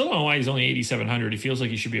sense. I still don't know why he's only 8,700. He feels like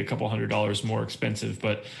he should be a couple $100 more expensive,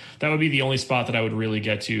 but that would be the only spot that I would really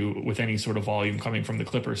get to with any sort of volume coming from the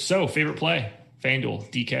Clippers. So favorite play,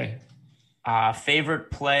 FanDuel, DK.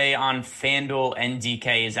 Favorite play on FanDuel and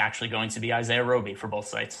DK is actually going to be Isaiah Roby for both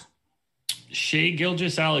sites. Shai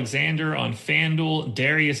Gilgeous-Alexander on FanDuel,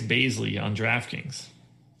 Darius Baisley on DraftKings.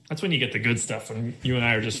 That's when you get the good stuff, and you and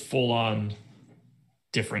I are just full on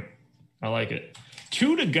different. I like it.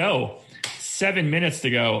 2 to go. 7 minutes to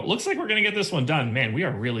go. Looks like we're going to get this one done. Man, we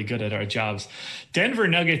are really good at our jobs. Denver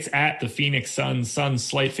Nuggets at the Phoenix Suns. Suns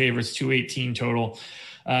slight favorites, 218 total.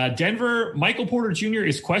 Denver, Michael Porter Jr.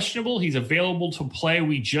 is questionable. He's available to play.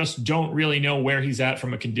 We just don't really know where he's at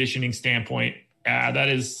from a conditioning standpoint. That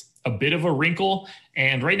is a bit of a wrinkle.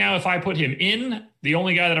 And right now, if I put him in, the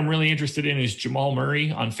only guy that I'm really interested in is Jamal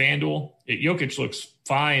Murray on FanDuel. Jokic looks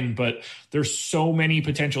fine, but there's so many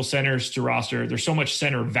potential centers to roster. There's so much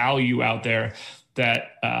center value out there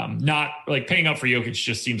that not like paying up for Jokic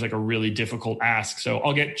just seems like a really difficult ask. So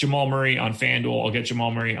I'll get Jamal Murray on FanDuel. I'll get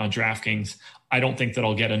Jamal Murray on DraftKings. I don't think that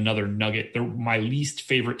I'll get another Nugget. They're my least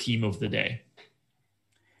favorite team of the day.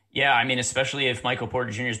 Yeah, I mean, especially if Michael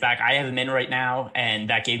Porter Jr. is back. I have him in right now, and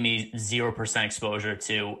that gave me 0% exposure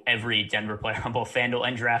to every Denver player on both FanDuel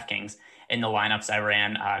and DraftKings in the lineups I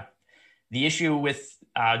ran. The issue with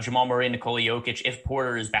Jamal Murray and Nikola Jokic, if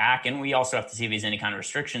Porter is back, and we also have to see if he's any kind of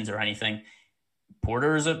restrictions or anything,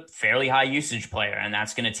 Porter is a fairly high usage player, and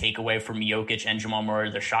that's going to take away from Jokic and Jamal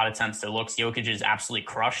Murray their shot attempts, their looks. Jokic is absolutely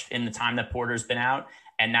crushed in the time that Porter's been out,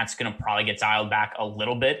 and that's going to probably get dialed back a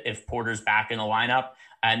little bit if Porter's back in the lineup.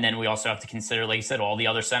 And then we also have to consider, like you said, all the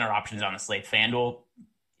other center options on the slate. FanDuel,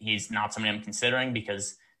 he's not somebody I'm considering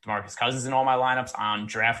because DeMarcus Cousins in all my lineups. On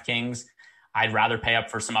DraftKings, I'd rather pay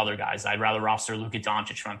up for some other guys. I'd rather roster Luka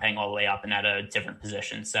Doncic when I'm paying all the way up and at a different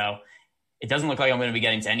position. So it doesn't look like I'm going to be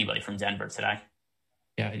getting to anybody from Denver today.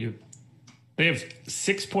 Yeah, they have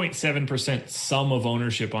 6.7% sum of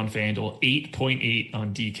ownership on FanDuel, 8.8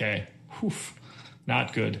 on DK. Oof.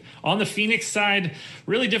 Not good. On the Phoenix side,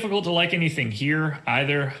 really difficult to like anything here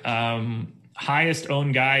either. Highest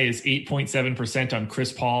owned guy is 8.7% on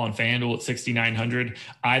Chris Paul on FanDuel at 6,900.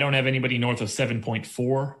 I don't have anybody north of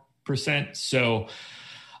 7.4%. So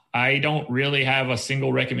I don't really have a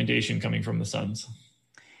single recommendation coming from the Suns.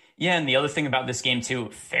 Yeah, and the other thing about this game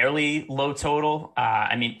too, fairly low total.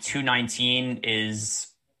 219 is,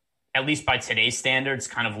 at least by today's standards,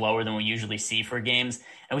 kind of lower than we usually see for games.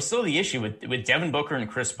 And we still have the issue with Devin Booker and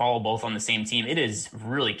Chris Paul both on the same team. It has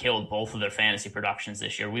really killed both of their fantasy productions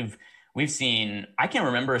this year. We've seen, I can't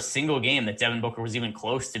remember a single game that Devin Booker was even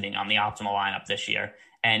close to being on the optimal lineup this year.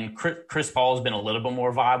 And Chris Paul has been a little bit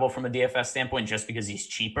more viable from a DFS standpoint just because he's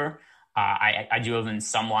cheaper. I do have him in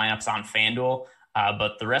some lineups on FanDuel,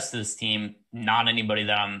 but the rest of this team, not anybody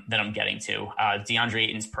that I'm getting to. DeAndre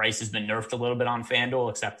Ayton's price has been nerfed a little bit on FanDuel,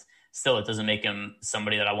 except still, it doesn't make him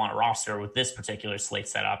somebody that I want to roster with this particular slate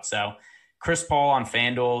setup. So Chris Paul on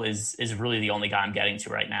FanDuel is really the only guy I'm getting to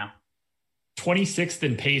right now. 26th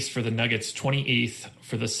in pace for the Nuggets, 28th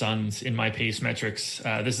for the Suns in my pace metrics.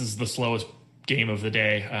 This is the slowest game of the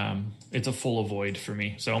day. It's a full avoid for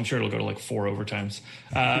me. So I'm sure it'll go to like 4 overtimes.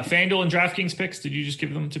 FanDuel and DraftKings picks, did you just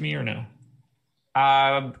give them to me or no?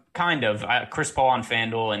 Kind of. Chris Paul on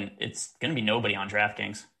FanDuel, and it's going to be nobody on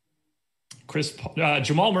DraftKings.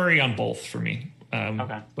 Jamal Murray on both for me.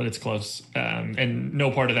 Okay. But it's close. And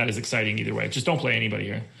no part of that is exciting either way. Just don't play anybody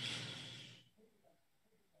here.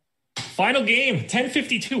 Final game,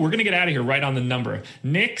 10:52. We're going to get out of here right on the number.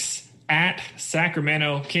 Knicks at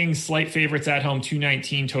Sacramento. Kings slight favorites at home,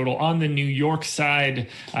 219 total. On the New York side,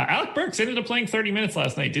 Alec Burks ended up playing 30 minutes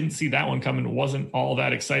last night. Didn't see that one coming. Wasn't all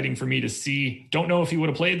that exciting for me to see. Don't know if he would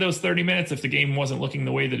have played those 30 minutes if the game wasn't looking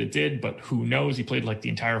the way that it did, but who knows? He played like the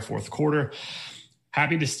entire fourth quarter.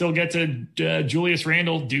 Happy to still get to Julius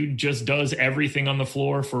Randle. Dude just does everything on the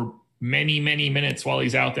floor for many, many minutes while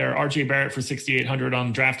he's out there. RJ Barrett for 6,800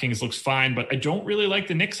 on DraftKings looks fine, but I don't really like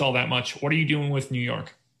the Knicks all that much. What are you doing with New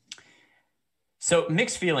York? So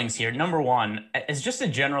mixed feelings here. Number one, as just a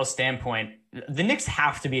general standpoint, the Knicks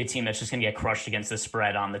have to be a team that's just going to get crushed against the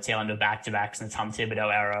spread on the tail end of back-to-backs in the Tom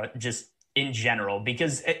Thibodeau era, just in general.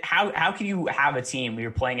 Because how can you have a team where you're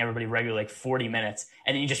playing everybody regularly like 40 minutes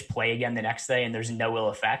and then you just play again the next day and there's no ill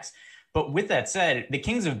effects? But with that said, the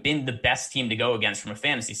Kings have been the best team to go against from a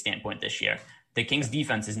fantasy standpoint this year. The Kings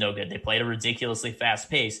defense is no good. They play at a ridiculously fast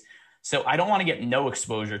pace. So I don't want to get no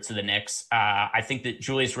exposure to the Knicks. I think that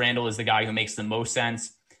Julius Randle is the guy who makes the most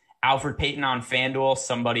sense. Alfred Payton on FanDuel,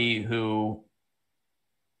 somebody who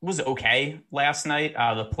okay last night.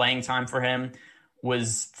 The playing time for him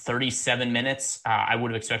was 37 minutes. I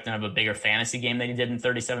would have expected him to have a bigger fantasy game than he did in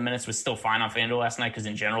 37 minutes. Was still fine on FanDuel last night because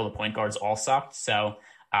in general, the point guards all sucked. So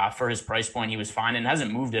for his price point, he was fine and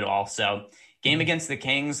hasn't moved at all. So game against the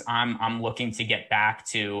Kings, I'm looking to get back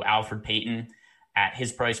to Alfred Payton at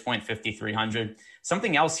his price point, 5,300.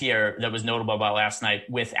 Something else here that was notable about last night,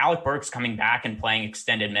 with Alec Burks coming back and playing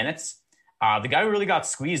extended minutes, the guy who really got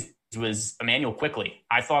squeezed was Emmanuel Quickly.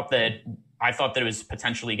 I thought that it was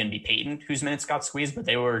potentially going to be Payton whose minutes got squeezed, but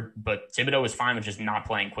Thibodeau was fine with just not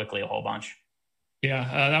playing Quickly a whole bunch.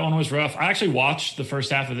 Yeah, that one was rough. I actually watched the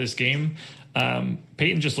first half of this game.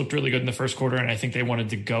 Payton just looked really good in the first quarter, and I think they wanted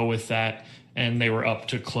to go with that, and they were up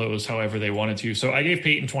to close however they wanted to. So I gave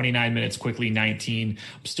Payton 29 minutes, Quickly 19.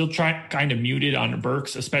 I'm still kind of muted on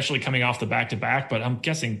Burks, especially coming off the back-to-back, but I'm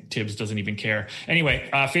guessing Tibbs doesn't even care. Anyway,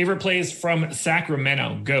 favorite plays from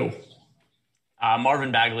Sacramento. Go.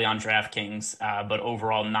 Marvin Bagley on DraftKings, but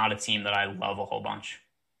overall not a team that I love a whole bunch.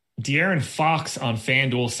 De'Aaron Fox on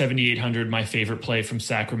FanDuel, 7,800, my favorite play from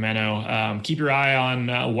Sacramento. Keep your eye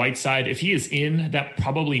on Whiteside. If he is in, that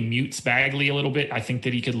probably mutes Bagley a little bit. I think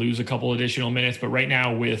that he could lose a couple additional minutes, but right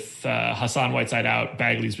now with Hassan Whiteside out,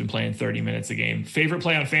 Bagley's been playing 30 minutes a game. Favorite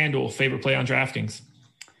play on FanDuel, favorite play on DraftKings?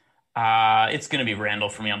 It's going to be Randall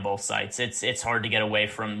for me on both sides. It's hard to get away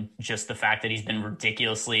from just the fact that he's been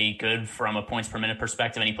ridiculously good from a points per minute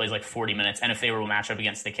perspective, and he plays like 40 minutes and a favorable matchup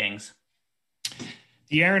against the Kings.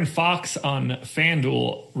 De'Aaron Fox on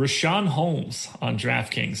FanDuel, Rashawn Holmes on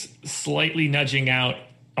DraftKings, slightly nudging out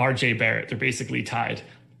RJ Barrett. They're basically tied.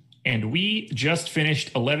 And we just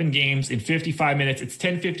finished 11 games in 55 minutes. It's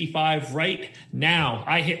 10:55 right now.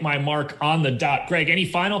 I hit my mark on the dot. Greg, any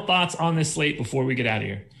final thoughts on this slate before we get out of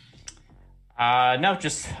here? No,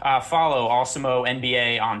 just follow Awesemo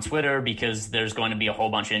NBA on Twitter because there's going to be a whole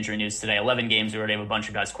bunch of injury news today. 11 games, we already have a bunch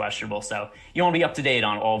of guys questionable. So you want to be up to date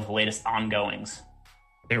on all of the latest ongoings.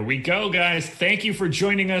 There we go, guys. Thank you for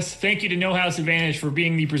joining us. Thank you to No House Advantage for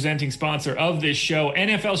being the presenting sponsor of this show.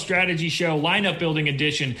 NFL Strategy Show, Lineup Building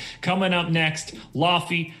Edition. Coming up next,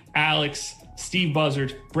 Lofty, Alex, Steve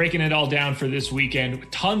Buzzard, breaking it all down for this weekend.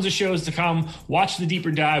 Tons of shows to come. Watch the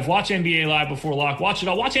deeper dive. Watch NBA Live before lock. Watch it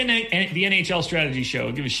all. Watch the NHL Strategy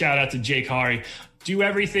Show. Give a shout out to Jake Hari. Do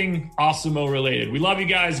everything Awesemo related. We love you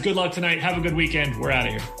guys. Good luck tonight. Have a good weekend. We're out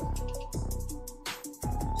of here.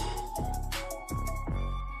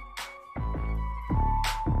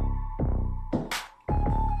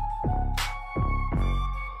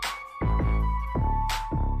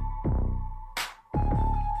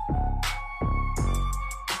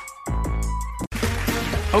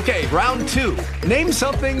 Okay, round two. Name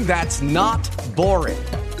something that's not boring.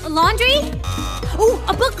 A laundry? Ooh,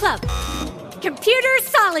 a book club. Computer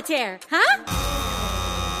solitaire, huh?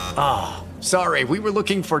 Ah, oh, sorry, we were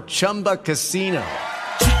looking for Chumba Casino.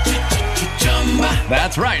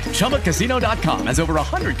 That's right, ChumbaCasino.com has over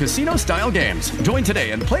 100 casino-style games. Join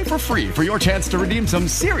today and play for free for your chance to redeem some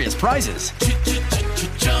serious prizes.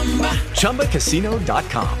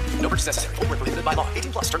 ChumbaCasino.com. No purchase necessary. Void where prohibited by law.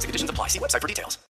 18+. Terms and conditions apply. See website for details.